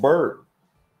James Byrd,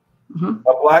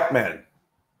 a black man.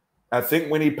 I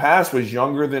think when he passed was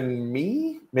younger than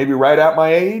me, maybe right at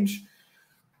my age.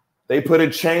 They put a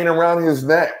chain around his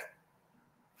neck.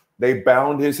 They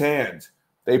bound his hands.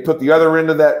 They put the other end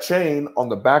of that chain on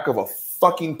the back of a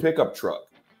fucking pickup truck.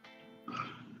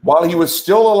 While he was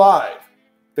still alive,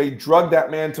 they drugged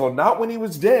that man till not when he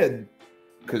was dead,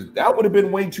 because that would have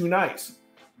been way too nice.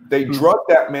 They drugged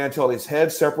that man till his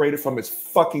head separated from his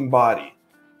fucking body.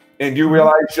 And you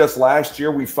realize just last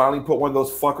year we finally put one of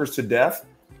those fuckers to death?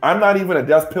 I'm not even a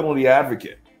death penalty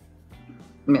advocate.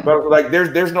 Yeah. But like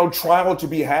there's no trial to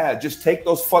be had. Just take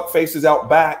those fuck faces out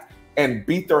back and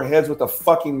beat their heads with a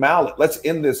fucking mallet. Let's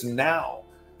end this now.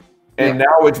 And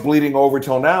now it's bleeding over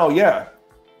till now. Yeah.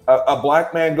 A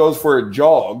black man goes for a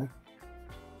jog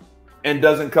and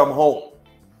doesn't come home.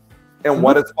 And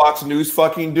what does Fox News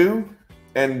fucking do?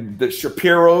 And the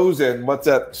Shapiros and what's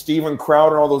that, Steven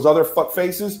Crowder and all those other fuck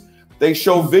faces, they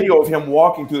show video of him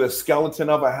walking through the skeleton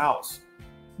of a house.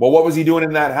 Well, what was he doing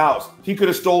in that house? He could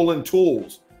have stolen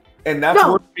tools. And that's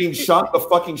where being shot the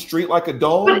fucking street like a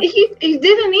dog. But he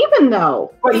didn't even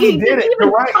though. But he didn't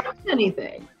even touch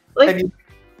anything. Like, and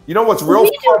you know what's real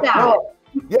fucked up?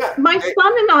 Yeah. My son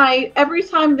and I, every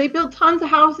time they build tons of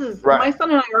houses, my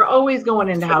son and I are always going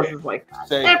into houses like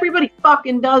that. Everybody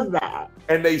fucking does that.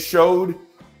 And they showed,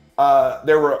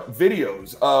 there were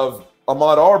videos of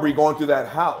Ahmaud Arbery going through that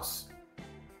house.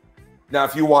 Now,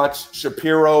 if you watch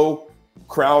Shapiro,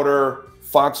 Crowder,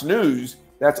 Fox News,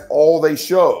 that's all they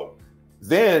show.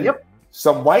 Then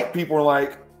some white people are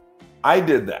like, I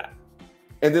did that.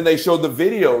 And then they showed the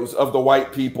videos of the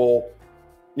white people.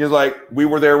 Like, we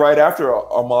were there right after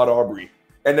Ahmaud Arbery.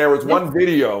 And there was one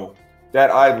video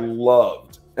that I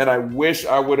loved. And I wish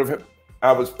I would have,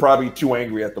 I was probably too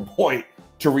angry at the point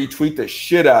to retweet the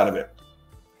shit out of it.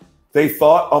 They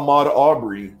thought Ahmaud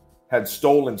Arbery had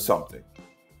stolen something.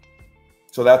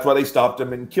 So that's why they stopped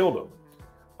him and killed him.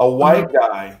 A white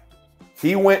guy,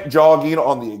 he went jogging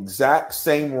on the exact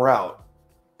same route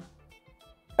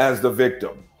as the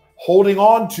victim, holding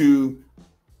on to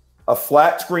a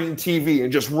flat screen TV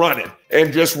and just running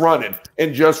and just running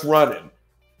and just running.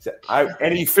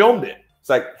 And he filmed it. It's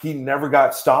like he never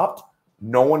got stopped.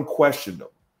 No one questioned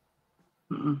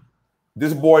him.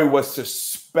 This boy was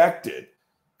suspected,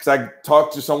 because I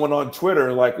talked to someone on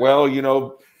Twitter like,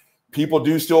 well, people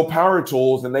do steal power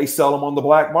tools and they sell them on the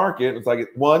black market. It's like,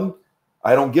 one,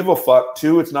 I don't give a fuck.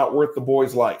 Two, it's not worth the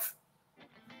boy's life.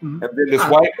 And then this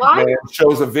white man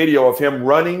shows a video of him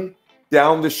running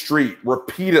down the street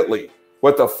repeatedly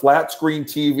with a flat screen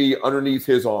TV underneath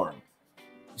his arm.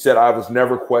 He said, I was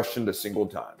never questioned a single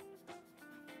time.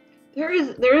 There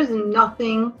is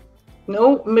nothing,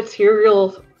 no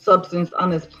material substance on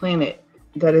this planet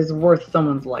that is worth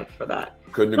someone's life for that.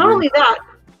 Couldn't Not agree. only that,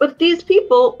 but these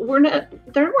people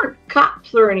they weren't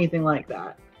cops or anything like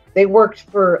that. They worked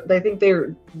for, I think they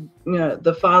were,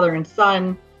 the father and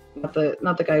son, not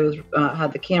the guy who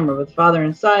had the camera, but the father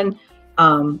and son.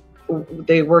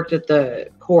 They worked at the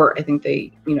court. I think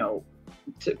they,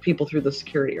 took people through the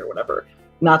security or whatever.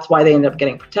 And that's why they ended up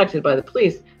getting protected by the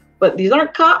police. But these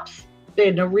aren't cops. They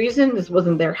had no reason. This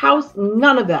wasn't their house.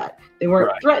 None of that. They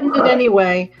weren't threatened in any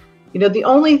way. The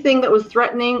only thing that was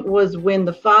threatening was when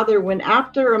the father went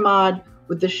after Ahmaud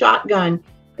with the shotgun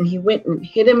and he went and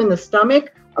hit him in the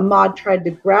stomach. Ahmaud tried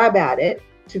to grab at it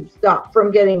to stop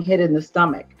from getting hit in the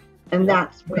stomach. And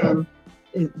that's when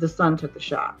the son took the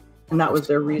shot. And that was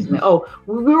their reason. Oh,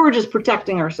 we were just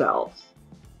protecting ourselves.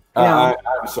 I'm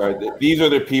sorry. These are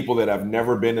the people that have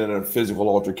never been in a physical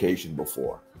altercation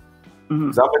before.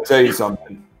 Mm-hmm. So I'm going to tell you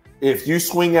something. If you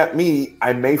swing at me,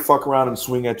 I may fuck around and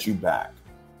swing at you back.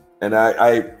 And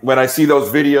I when I see those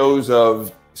videos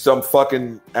of some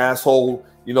fucking asshole,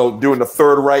 doing the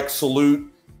Third Reich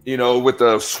salute, with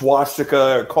the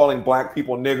swastika, calling black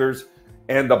people niggers,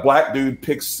 and the black dude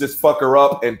picks this fucker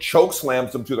up and choke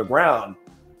slams him to the ground.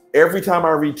 Every time I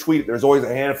retweet it, there's always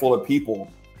a handful of people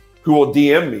who will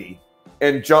DM me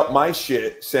and jump my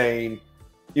shit saying,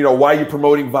 why are you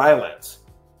promoting violence?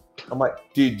 I'm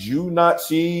like, did you not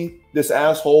see this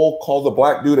asshole call the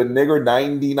black dude a nigger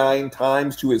 99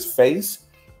 times to his face?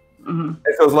 Mm-hmm.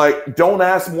 And so it's like, don't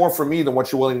ask more from me than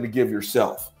what you're willing to give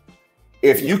yourself.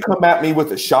 If you come at me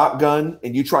with a shotgun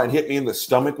and you try and hit me in the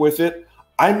stomach with it,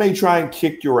 I may try and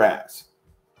kick your ass.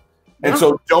 And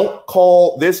so don't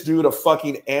call this dude a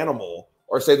fucking animal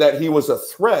or say that he was a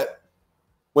threat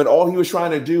when all he was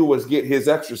trying to do was get his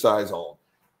exercise on.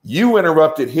 You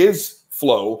interrupted his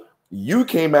flow. You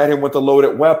came at him with a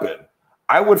loaded weapon.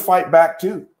 I would fight back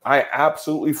too. I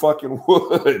absolutely fucking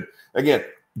would. Again,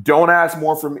 don't ask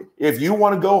more from me. If you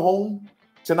want to go home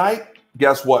tonight,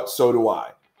 guess what? So do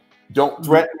I. Don't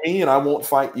threaten me and I won't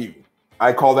fight you.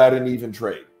 I call that an even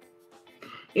trade.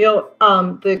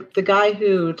 The guy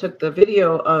who took the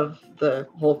video of the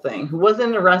whole thing, who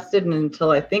wasn't arrested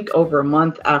until I think over a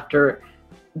month after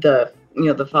the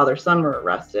father-son were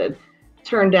arrested,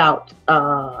 turned out,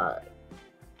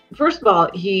 first of all,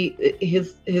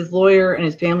 his lawyer and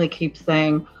his family keep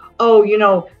saying,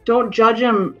 oh, don't judge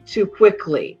him too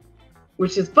quickly,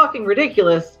 which is fucking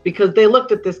ridiculous because they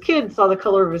looked at this kid, saw the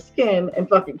color of his skin, and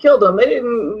fucking killed him. They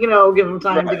didn't, give him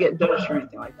time to get judged or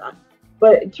anything like that.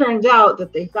 But it turns out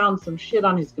that they found some shit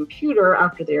on his computer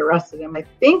after they arrested him. I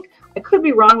think, I could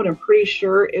be wrong, but I'm pretty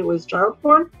sure it was child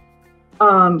porn.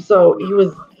 So he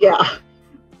was,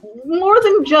 more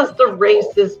than just a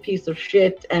racist piece of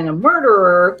shit and a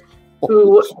murderer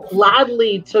who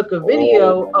gladly took a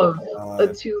video of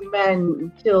the two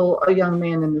men kill a young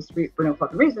man in the street for no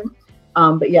fucking reason.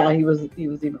 But yeah, he was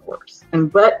even worse.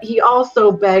 But he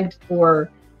also begged for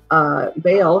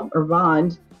bail or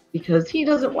bond because he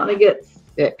doesn't want to get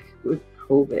sick with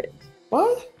COVID.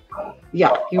 What?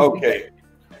 Yeah. Okay.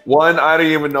 One, I don't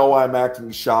even know why I'm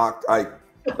acting shocked.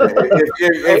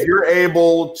 If you're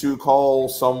able to call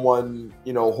someone,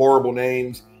 horrible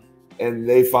names and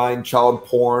they find child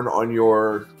porn on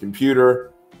your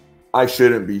computer, I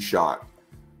shouldn't be shocked.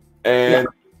 And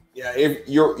if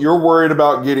you're worried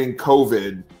about getting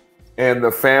COVID and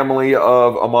the family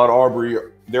of Ahmaud Arbery,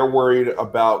 they're worried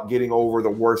about getting over the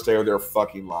worst day of their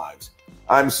fucking lives.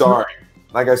 I'm sorry.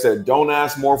 Like I said, don't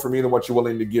ask more from me than what you're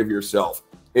willing to give yourself.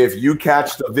 If you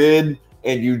catch the vid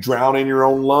and you drown in your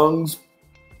own lungs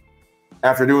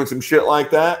after doing some shit like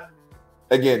that,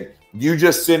 again, you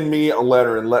just send me a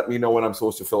letter and let me know when I'm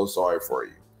supposed to feel sorry for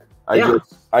you.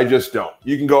 I just don't.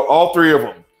 You can go, all three of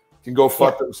them can go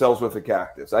fuck themselves with a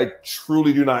cactus. I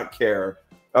truly do not care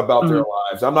about their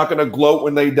lives. I'm not going to gloat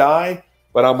when they die,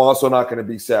 but I'm also not going to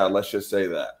be sad. Let's just say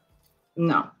that.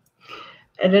 No.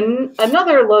 And then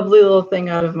another lovely little thing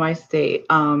out of my state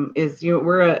is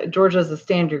Georgia's a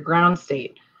stand your ground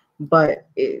state, but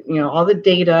all the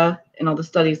data and all the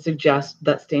studies suggest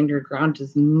that stand your ground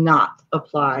does not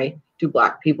apply to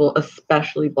Black people,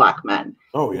 especially Black men.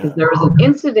 Oh yeah. Because there was an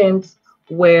incident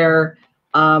where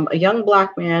a young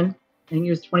Black man, I think he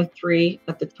was 23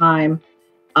 at the time.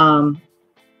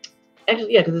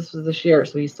 Actually, yeah, because this was this year,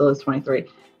 so he still is 23.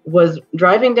 Was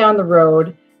driving down the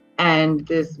road, and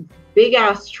this big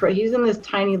ass truck. He's in this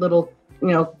tiny little,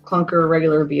 clunker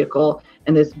regular vehicle,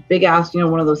 and this big ass,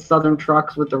 one of those southern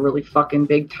trucks with the really fucking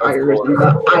big tires. And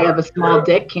I have a small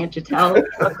dick, can't you tell?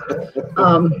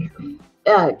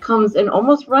 Comes and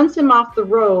almost runs him off the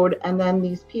road, and then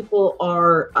these people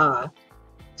are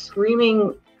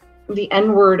screaming the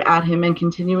N-word at him and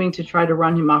continuing to try to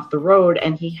run him off the road.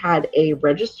 And he had a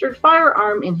registered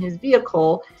firearm in his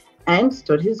vehicle and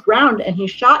stood his ground, and he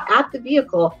shot at the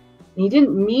vehicle. He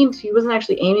didn't mean to, he wasn't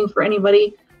actually aiming for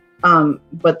anybody,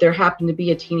 but there happened to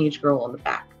be a teenage girl in the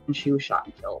back, and she was shot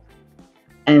and killed.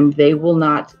 And they will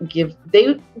not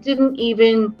they didn't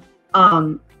even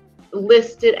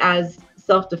list it as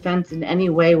self-defense in any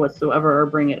way whatsoever or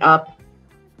bring it up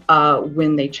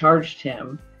when they charged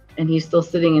him. And he's still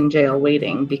sitting in jail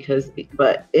waiting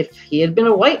but if he had been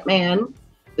a white man,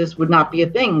 this would not be a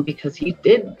thing, because he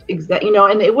did and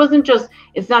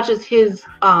it's not just his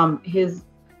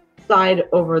side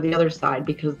over the other side,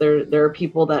 because there are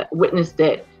people that witnessed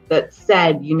it that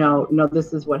said, no,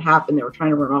 this is what happened. They were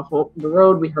trying to run off the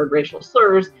road. We heard racial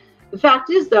slurs. The fact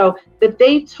is, though, that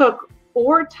they took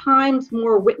 4 times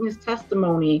more witness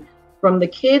testimony from the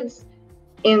kids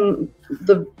in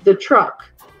the truck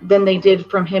than they did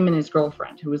from him and his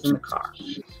girlfriend who was in the car.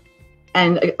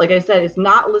 And like I said, it's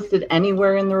not listed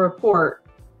anywhere in the report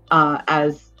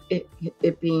as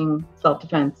it being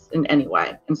self-defense in any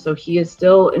way. And so he is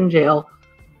still in jail,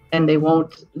 and they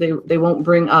won't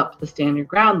bring up the stand your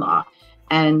ground law.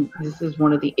 And this is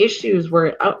one of the issues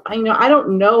where I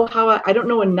don't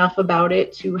know enough about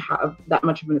it to have that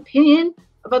much of an opinion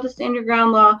about the stand your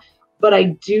ground law, but I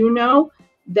do know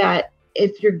that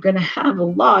if you're going to have a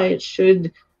law, it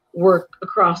should work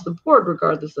across the board,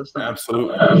 regardless of something.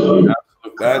 Absolutely.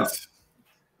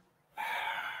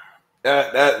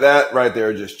 That right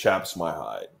there just chaps my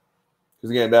hide.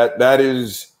 Because again, that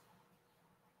is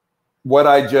what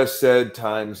I just said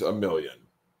times a million.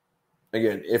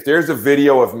 Again, if there's a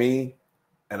video of me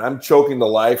and I'm choking the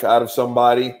life out of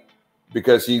somebody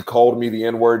because he called me the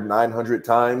N-word 900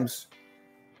 times,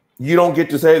 you don't get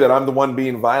to say that I'm the one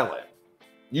being violent.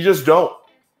 You just don't.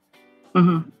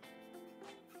 Mm-hmm.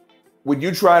 Would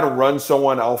you try to run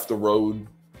someone off the road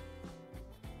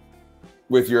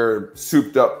with your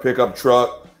souped up pickup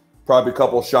truck, probably a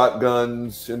couple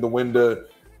shotguns in the window,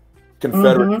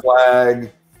 Confederate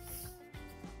flag,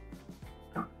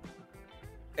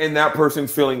 and that person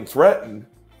feeling threatened,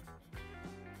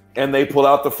 and they pull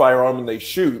out the firearm and they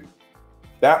shoot?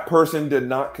 That person did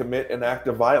not commit an act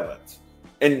of violence,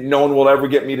 and no one will ever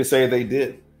get me to say they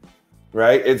did.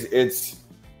 Right? It's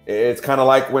kind of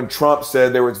like when Trump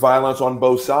said there was violence on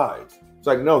both sides. It's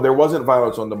like, no, there wasn't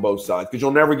violence on the both sides, because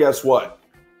you'll never guess what.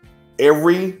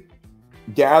 Every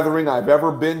gathering I've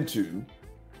ever been to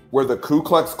where the Ku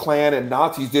Klux Klan and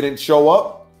Nazis didn't show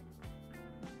up,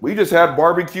 we just had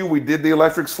barbecue, we did the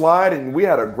electric slide, and we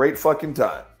had a great fucking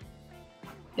time.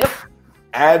 Yep.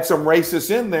 Add some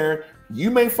racists in there, you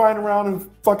may find around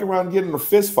and fuck around and get in a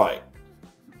fist fight.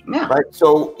 Yeah. Right?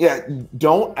 So, yeah,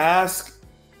 don't ask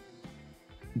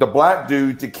the black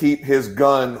dude to keep his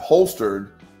gun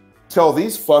holstered. Tell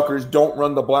these fuckers don't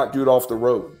run the black dude off the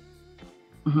road.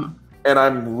 Mm-hmm. And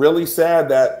I'm really sad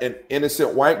that an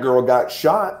innocent white girl got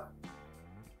shot.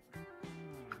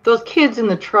 Those kids in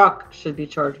the truck should be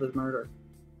charged with murder.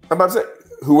 I'm about to say,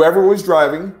 whoever was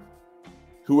driving,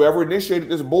 whoever initiated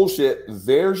this bullshit,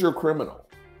 there's your criminal.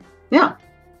 Yeah,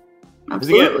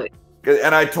 absolutely.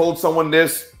 And I told someone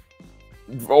this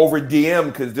over DM,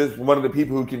 because this is one of the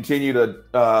people who continue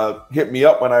to hit me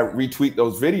up when I retweet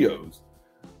those videos.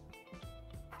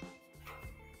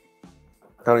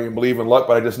 I don't even believe in luck,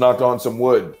 but I just knocked on some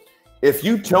wood. If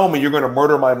you tell me you're going to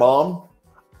murder my mom,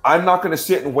 I'm not going to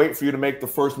sit and wait for you to make the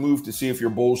first move to see if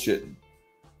you're bullshitting.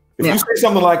 If you say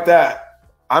something like that,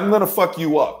 I'm going to fuck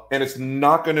you up, and it's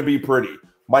not going to be pretty.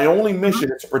 My only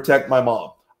mission is to protect my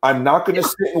mom. I'm not going to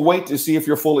sit and wait to see if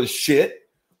you're full of shit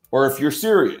or if you're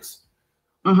serious.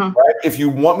 Right? If you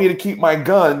want me to keep my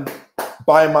gun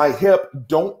by my hip,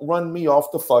 don't run me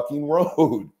off the fucking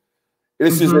road.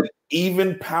 This is an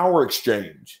even power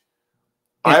exchange.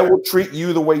 I will treat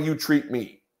you the way you treat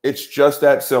me. It's just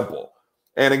that simple.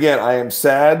 And again, I am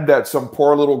sad that some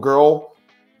poor little girl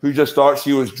who just thought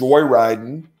she was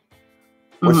joyriding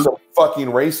with some fucking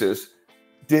racist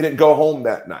didn't go home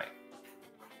that night.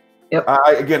 Yep.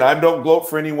 I don't gloat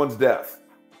for anyone's death.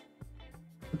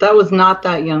 That was not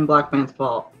that young black man's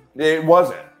fault. It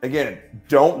wasn't. Again,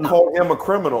 don't call him a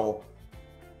criminal.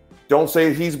 Don't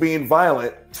say he's being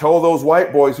violent. Tell those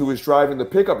white boys who was driving the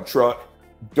pickup truck,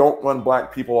 don't run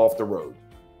black people off the road.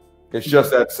 It's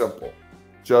just that simple.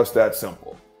 Just that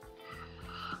simple.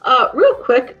 Real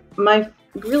quick, my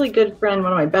really good friend,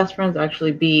 one of my best friends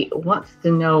actually, B, wants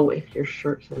to know if your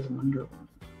shirt says Wonder Woman.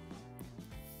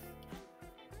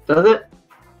 Does it?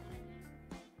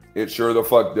 It sure the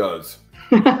fuck does.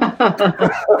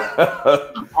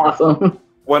 Awesome.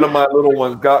 One of my little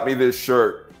ones got me this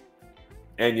shirt.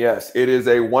 And yes, it is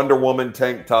a Wonder Woman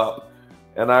tank top.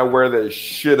 And I wear the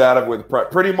shit out of it with pride.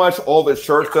 Pretty much all the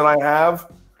shirts that I have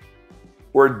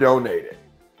were donated.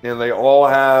 And they all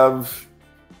have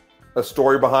a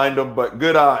story behind them. But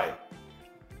good eye.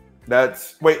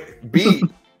 B.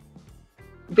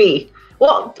 B.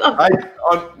 Well,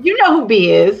 you know who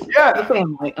B is. Yeah. The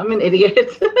family. I'm an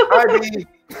idiot. Hi, B.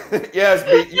 Yes,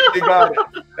 B. You got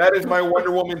it. That is my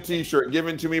Wonder Woman t-shirt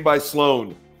given to me by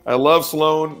Sloan. I love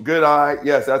Sloan. Good eye.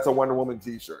 Yes, that's a Wonder Woman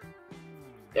t-shirt.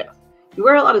 Yeah. You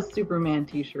wear a lot of Superman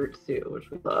t-shirts too,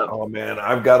 which we love. Oh, man.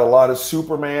 I've got a lot of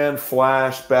Superman,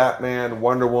 Flash, Batman,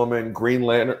 Wonder Woman, Green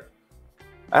Lantern.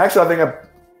 Actually, I think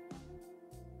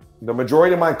the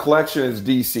majority of my collection is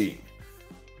DC.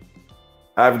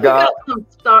 I've got some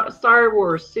Star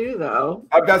Wars too, though.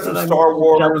 I've got some Star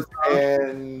Wars,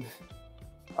 and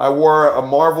I wore a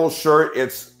Marvel shirt.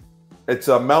 It's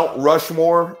a Mount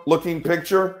Rushmore looking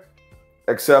picture,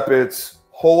 except it's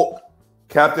Hulk,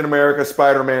 Captain America,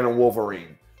 Spider-Man, and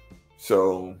Wolverine.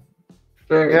 So,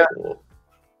 very cool.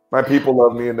 My people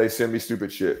love me, and they send me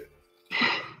stupid shit.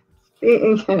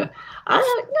 Yeah.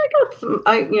 I got some.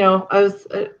 I've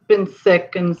been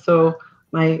sick, and so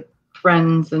my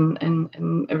friends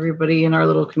and everybody in our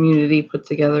little community put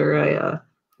together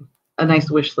a nice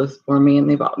wish list for me, and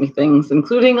they bought me things,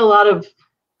 including a lot of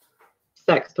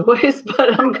sex toys.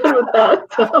 But I'm good with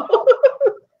that. So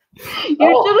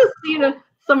you should have seen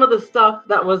some of the stuff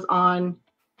that was on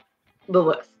the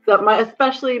list that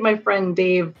especially my friend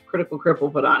Dave Critical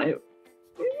Cripple put on it.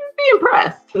 Be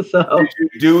impressed. So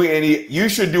you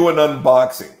should do an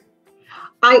unboxing.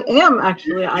 I am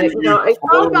actually. I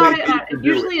thought about it.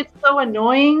 Usually it's so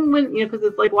annoying when because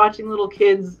it's like watching little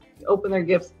kids open their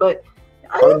gifts, but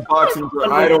unboxing.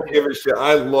 I don't give a shit.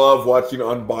 I love watching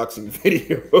unboxing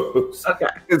videos. Okay,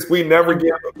 because we never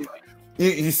get.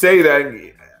 You say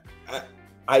that.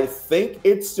 I think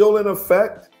it's still in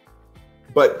effect,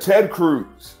 but Ted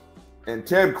Cruz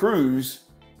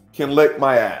can lick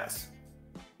my ass.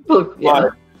 Look, yeah.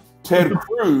 Ted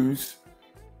Cruz,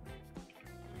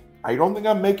 I don't think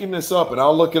I'm making this up, and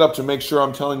I'll look it up to make sure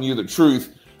I'm telling you the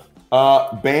truth.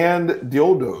 Banned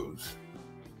dildos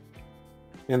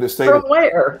in the state of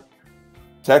where?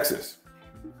 Texas.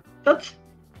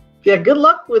 Good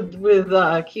luck with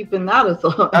keeping that as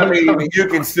long. I mean, you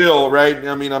can still, right?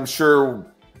 I mean, I'm sure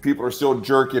people are still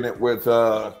jerking it with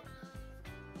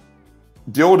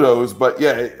dildos, but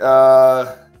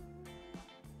yeah.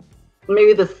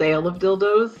 Maybe the sale of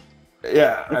dildos.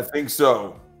 Yeah, I think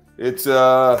so. It's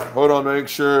hold on, make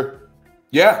sure.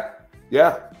 Yeah.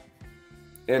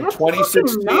 In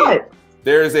 2016,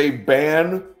 there's a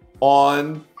ban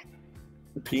on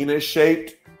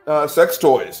penis-shaped sex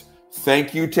toys.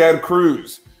 Thank you, Ted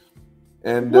Cruz.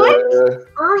 And what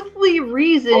earthly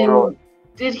reason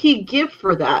did he give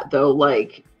for that, though?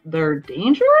 Like, they're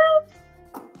dangerous?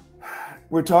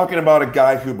 We're talking about a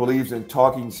guy who believes in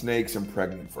talking snakes and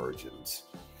pregnant virgins.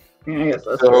 Yeah, I guess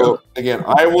that's true. Again,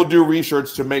 I will do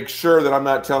research to make sure that I'm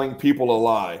not telling people a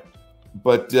lie.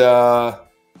 But, that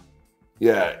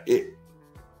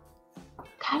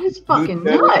is fucking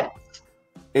nuts.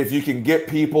 If you can get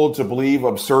people to believe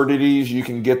absurdities, you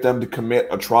can get them to commit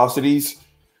atrocities.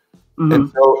 Mm-hmm.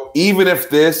 And so even if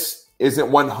this isn't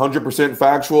 100%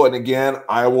 factual, and again,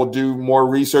 I will do more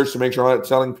research to make sure I'm not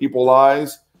telling people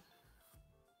lies.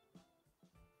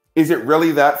 Is it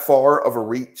really that far of a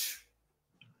reach?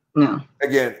 No.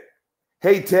 Again,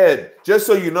 hey, Ted, just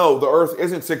so you know, the earth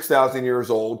isn't 6,000 years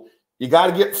old. You got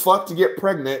to get fucked to get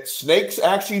pregnant. Snakes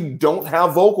actually don't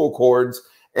have vocal cords,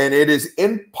 and it is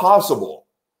impossible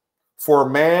for a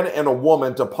man and a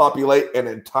woman to populate an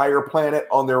entire planet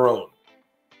on their own.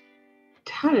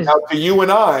 Now, to you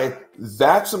and I,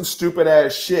 that's some stupid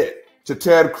ass shit. To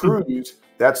Ted Cruz,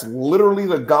 that's literally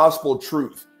the gospel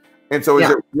truth. And so is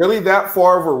it really that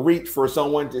far of a reach for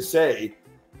someone to say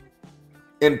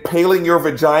impaling your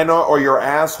vagina or your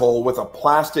asshole with a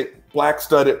plastic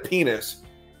black-studded penis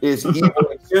is evil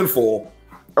and sinful?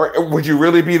 Or would you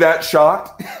really be that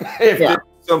shocked?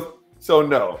 So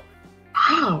no.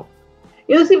 Wow.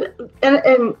 See, and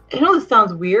I know this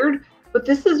sounds weird, but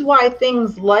this is why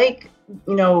things like,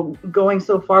 going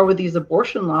so far with these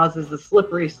abortion laws is a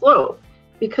slippery slope.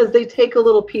 Because they take a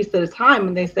little piece at a time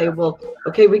and they say, well,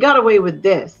 okay, we got away with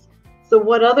this. So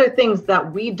what other things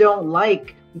that we don't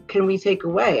like can we take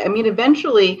away? I mean,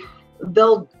 eventually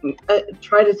they'll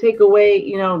try to take away,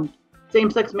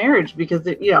 same-sex marriage because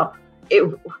it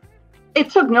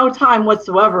took no time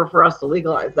whatsoever for us to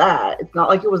legalize that. It's not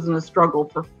like it wasn't a struggle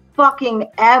for fucking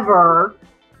ever.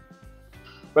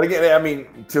 But again, I mean,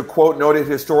 to quote noted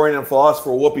historian and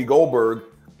philosopher Whoopi Goldberg,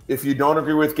 if you don't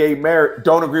agree with gay marriage,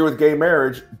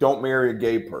 don't marry a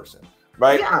gay person,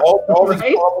 right? Yeah, all these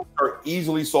problems are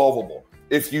easily solvable.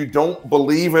 If you don't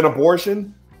believe in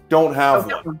abortion, don't have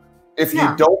one. If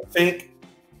you don't think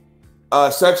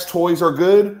sex toys are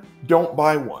good, don't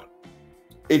buy one.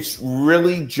 It's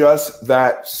really just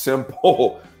that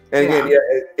simple. And again,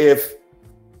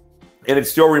 and it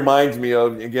still reminds me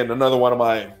of, again, another one of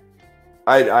my,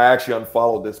 I actually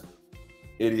unfollowed this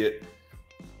idiot.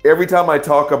 Every time I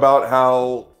talk about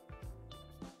how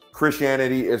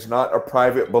Christianity is not a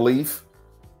private belief,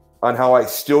 on how I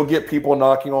still get people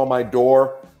knocking on my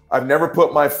door, I've never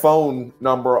put my phone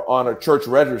number on a church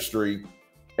registry,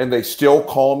 and they still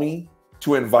call me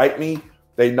to invite me.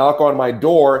 They knock on my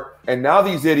door, and now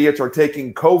these idiots are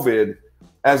taking COVID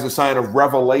as a sign of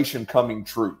revelation coming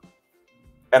true.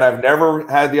 And I've never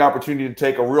had the opportunity to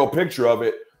take a real picture of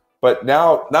it. But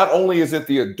now, not only is it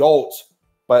the adults,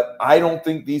 but I don't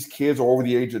think these kids are over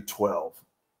the age of 12.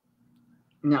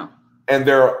 No. And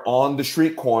they're on the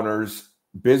street corners,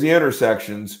 busy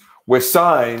intersections with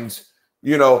signs,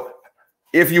 you know,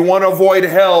 if you want to avoid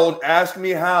hell, ask me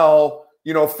how,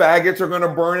 you know, faggots are going to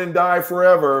burn and die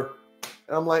forever.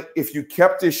 And I'm like, if you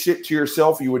kept this shit to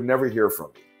yourself, you would never hear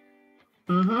from me.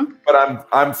 Mm-hmm. But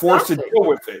I'm forced to deal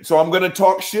with it. So I'm going to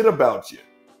talk shit about you.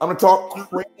 I'm going to talk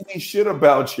crazy shit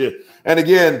about you. And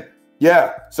again,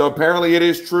 yeah, so apparently it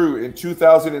is true. In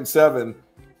 2007,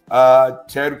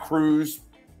 Ted Cruz,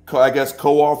 I guess,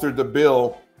 co-authored the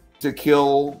bill to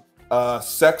kill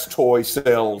sex toy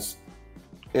sales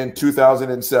in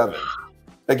 2007.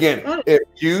 Again, if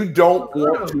you don't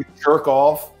want to jerk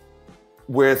off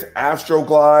with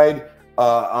Astroglide,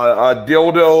 a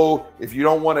dildo, if you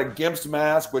don't want a Gimp's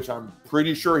mask, which I'm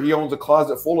pretty sure he owns a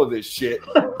closet full of this shit,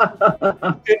 then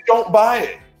don't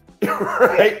buy it,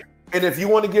 right? And if you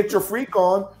want to get your freak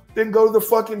on, then go to the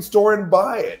fucking store and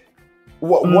buy it.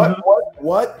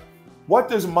 What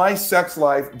does my sex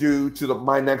life do to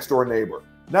my next door neighbor?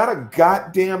 Not a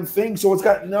goddamn thing. So it's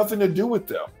got nothing to do with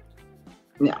them.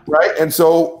 Yeah. Right. And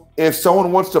so if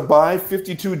someone wants to buy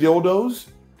 52 dildos,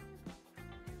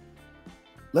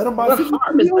 let them buy 52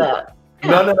 harm is that?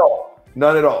 Yeah. None at all.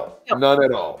 None at all. Yep. None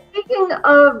at all. Speaking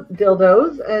of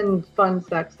dildos and fun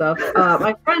sex stuff,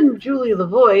 my friend Julie the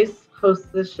Voice hosts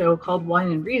this show called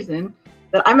Wine and Reason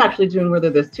that I'm actually doing with her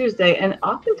this Tuesday. And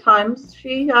oftentimes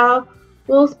she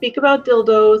will speak about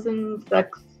dildos and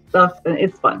sex stuff, and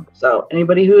it's fun. So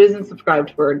anybody who isn't subscribed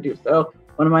to her, do so.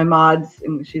 One of my mods,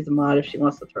 and she's a mod if she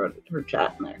wants to throw her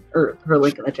chat in there, or her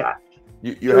link in the chat.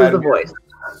 You had the voice.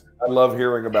 I love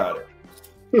hearing about it.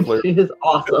 She is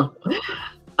awesome.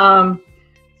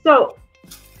 So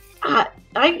I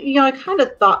kind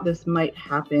of thought this might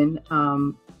happen,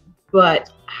 but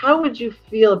how would you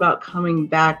feel about coming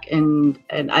back? And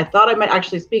I thought I might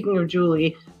actually, speaking of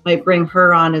Julie, might bring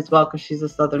her on as well because she's a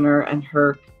Southerner and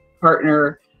her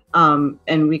partner,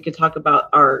 and we could talk about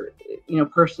our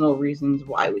personal reasons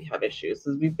why we have issues.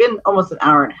 Because we've been almost an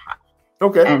hour and a half.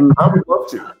 Okay, and I would love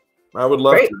to. I would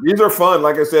love to. These are fun.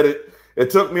 Like I said, it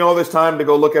took me all this time to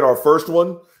go look at our first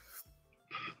one,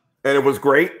 and it was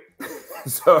great.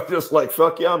 So I'm just like,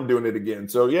 fuck yeah, I'm doing it again.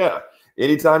 So yeah,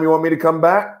 anytime you want me to come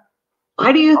back.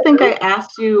 Why do you think I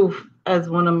asked you as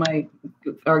one of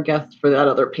our guests for that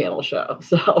other panel show?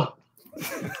 So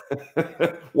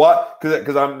what?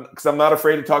 Because I'm not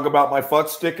afraid to talk about my fuck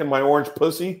stick and my orange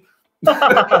pussy. On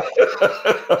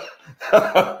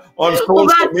well,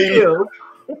 that's true.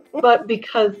 But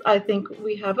because I think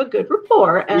we have a good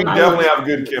rapport, and we definitely have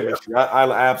good chemistry.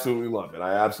 I absolutely love it.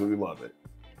 I absolutely love it.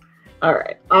 All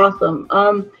right, awesome.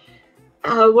 Why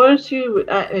don't you?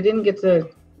 I didn't get to.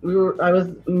 I was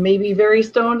maybe very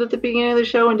stoned at the beginning of the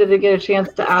show and didn't get a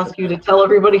chance to ask you to tell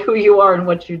everybody who you are and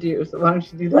what you do. So why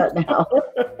don't you do that now?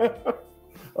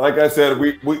 Like I said,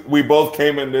 we both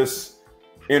came in this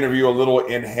interview a little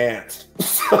enhanced.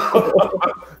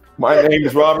 My name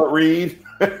is Robert Reed.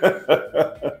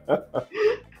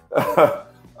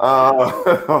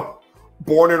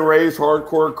 Born and raised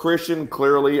hardcore Christian.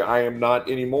 Clearly, I am not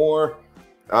anymore.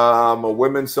 I'm a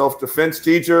women's self-defense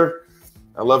teacher.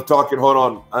 I love talking. Hold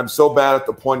on. I'm so bad at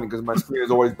the pointing because my screen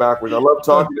is always backwards. I love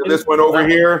talking to this one over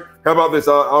here. How about this?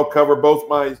 I'll cover both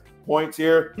my points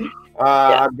here.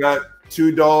 I've got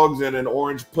 2 dogs and an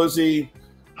orange pussy.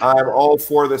 I'm all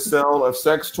for the sale of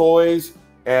sex toys.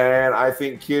 And I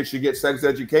think kids should get sex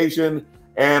education.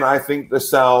 And I think the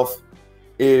South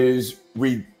is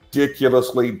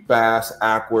ridiculously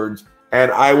bass-ackwards.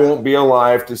 And I won't be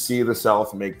alive to see the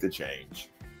South make the change.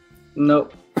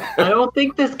 Nope. I don't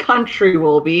think this country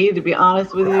will be, to be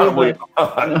honest with you.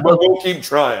 But we'll keep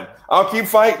trying. I'll keep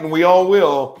fighting. We all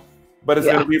will. But it's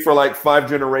going to be for like 5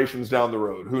 generations down the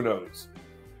road. Who knows?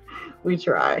 We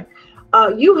try.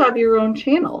 You have your own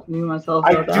channel. You want to tell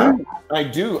us about that? I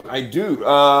do.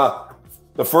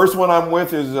 The first one I'm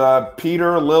with is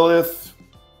Peter, Lilith,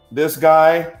 this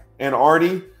guy, and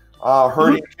Artie.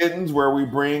 Herding Kittens, where we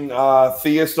bring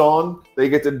theists on. They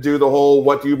get to do the whole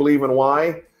what do you believe and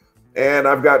why. And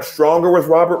I've got Stronger with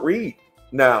Robert Reed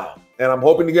now. And I'm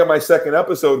hoping to get my 2nd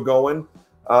episode going.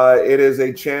 It is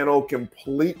a channel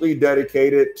completely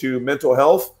dedicated to mental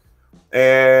health.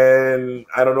 And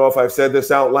I don't know if I've said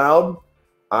this out loud.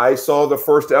 I saw the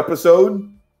first episode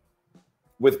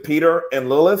with Peter and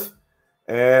Lilith,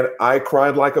 and I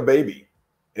cried like a baby.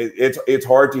 It's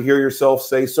hard to hear yourself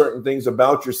say certain things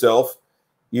about yourself,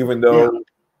 even though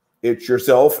it's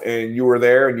yourself and you were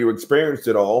there and you experienced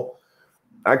it all.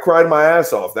 I cried my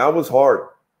ass off. That was hard.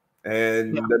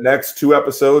 And the next 2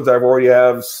 episodes I've already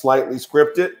have slightly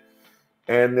scripted,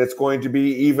 and it's going to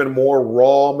be even more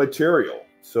raw material.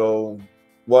 So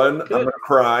 1, I'm going to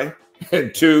cry,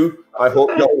 and 2, I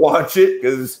hope you'll watch it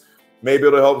because maybe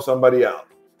it'll help somebody out.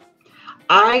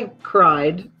 I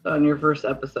cried on your first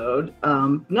episode.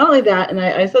 Not only that, and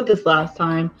I said this last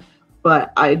time,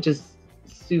 but I just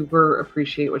super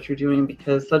appreciate what you're doing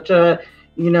because such a,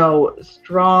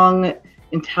 strong,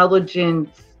 intelligent,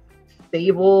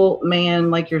 stable man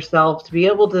like yourself to be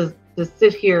able to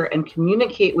sit here and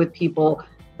communicate with people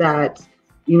that,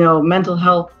 mental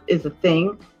health is a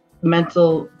thing,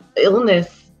 mental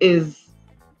illness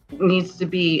needs to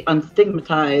be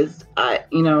unstigmatized.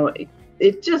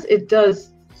 It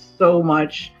does so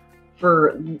much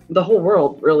for the whole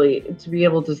world, really, to be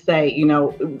able to say,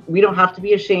 we don't have to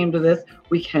be ashamed of this.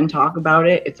 We can talk about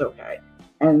it. It's okay.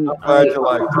 And I'm glad you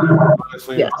liked it.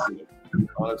 Honestly, yes.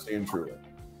 Honestly and truly.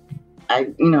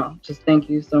 I just thank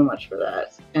you so much for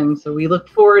that. And so we look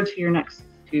forward to your next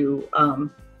 2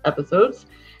 episodes.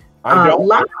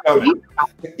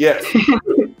 Yes.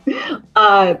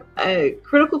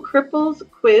 Critical Cripples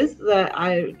quiz that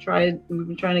we've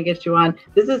been trying to get you on.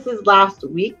 This is his last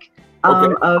week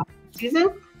of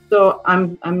season. So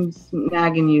I'm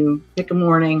snagging you. Pick a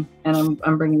morning, and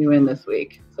I'm bringing you in this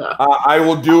week. So I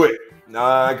will do it.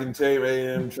 I can tell you,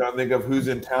 I'm trying to think of who's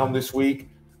in town this week.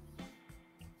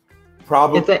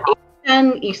 Probably. It's at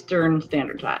 8:10 Eastern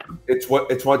Standard Time. It's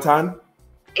what time?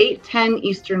 8:10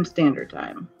 Eastern Standard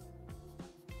Time.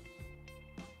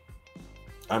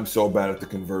 I'm so bad at the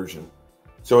conversion.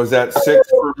 So is that 6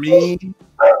 for me?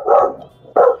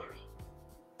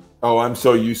 Oh, I'm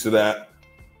so used to that.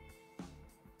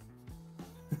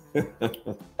 Wait,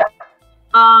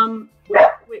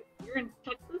 you're in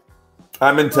Texas?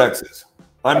 I'm in Texas.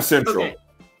 I'm central. Okay.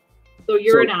 So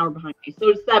you're an hour behind me. So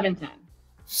it's 7:10.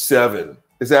 7.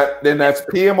 Is that then? That's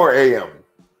PM or AM?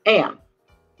 AM.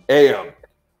 AM.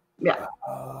 Yeah.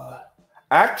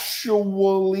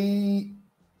 Actually,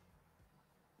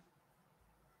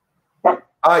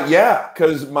 yeah,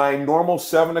 because my normal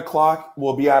 7 o'clock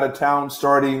will be out of town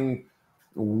starting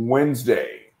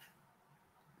Wednesday.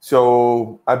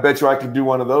 So I bet you I could do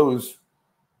one of those.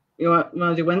 You want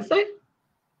to do Wednesday?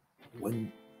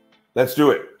 Let's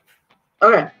do it.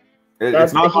 Okay.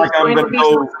 It's not like I'm going to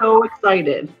go. So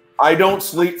excited. I don't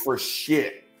sleep for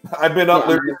shit. I've been up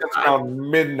there since around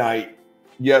midnight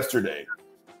yesterday.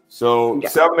 So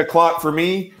 7 o'clock for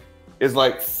me is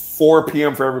like 4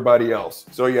 p.m. for everybody else.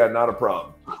 So yeah, not a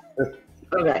problem.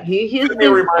 Okay. Send me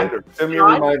a reminder. Send me a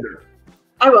reminder.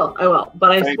 I will.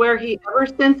 But I swear ever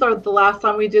since the last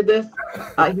time we did this,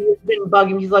 he's been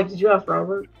bugging me. He's like, did you have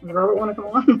Robert? Does Robert want to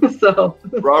come on? So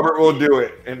Robert will do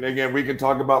it. And again, we can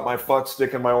talk about my fuck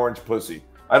stick and my orange pussy.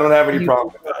 I don't have any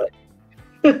problem with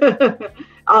that.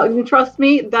 Trust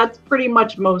me, that's pretty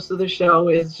much most of the show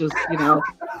is just,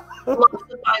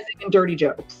 philosophizing and dirty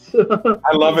jokes.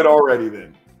 I love it already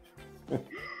then.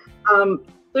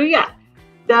 So yeah.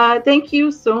 Thank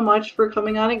you so much for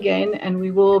coming on again, and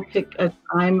we will pick a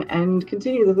time and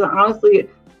continue this. Honestly,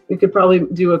 we could probably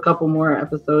do a couple more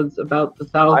episodes about the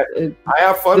South. I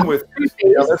have fun with this.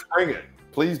 Yeah, let's bring it.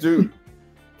 Please do.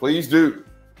 Please do.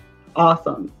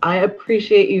 Awesome. I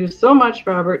appreciate you so much,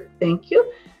 Robert. Thank you.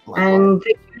 And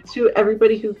thank you to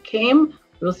everybody who came.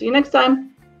 We'll see you next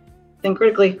time. Think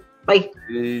critically. Bye.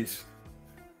 Peace.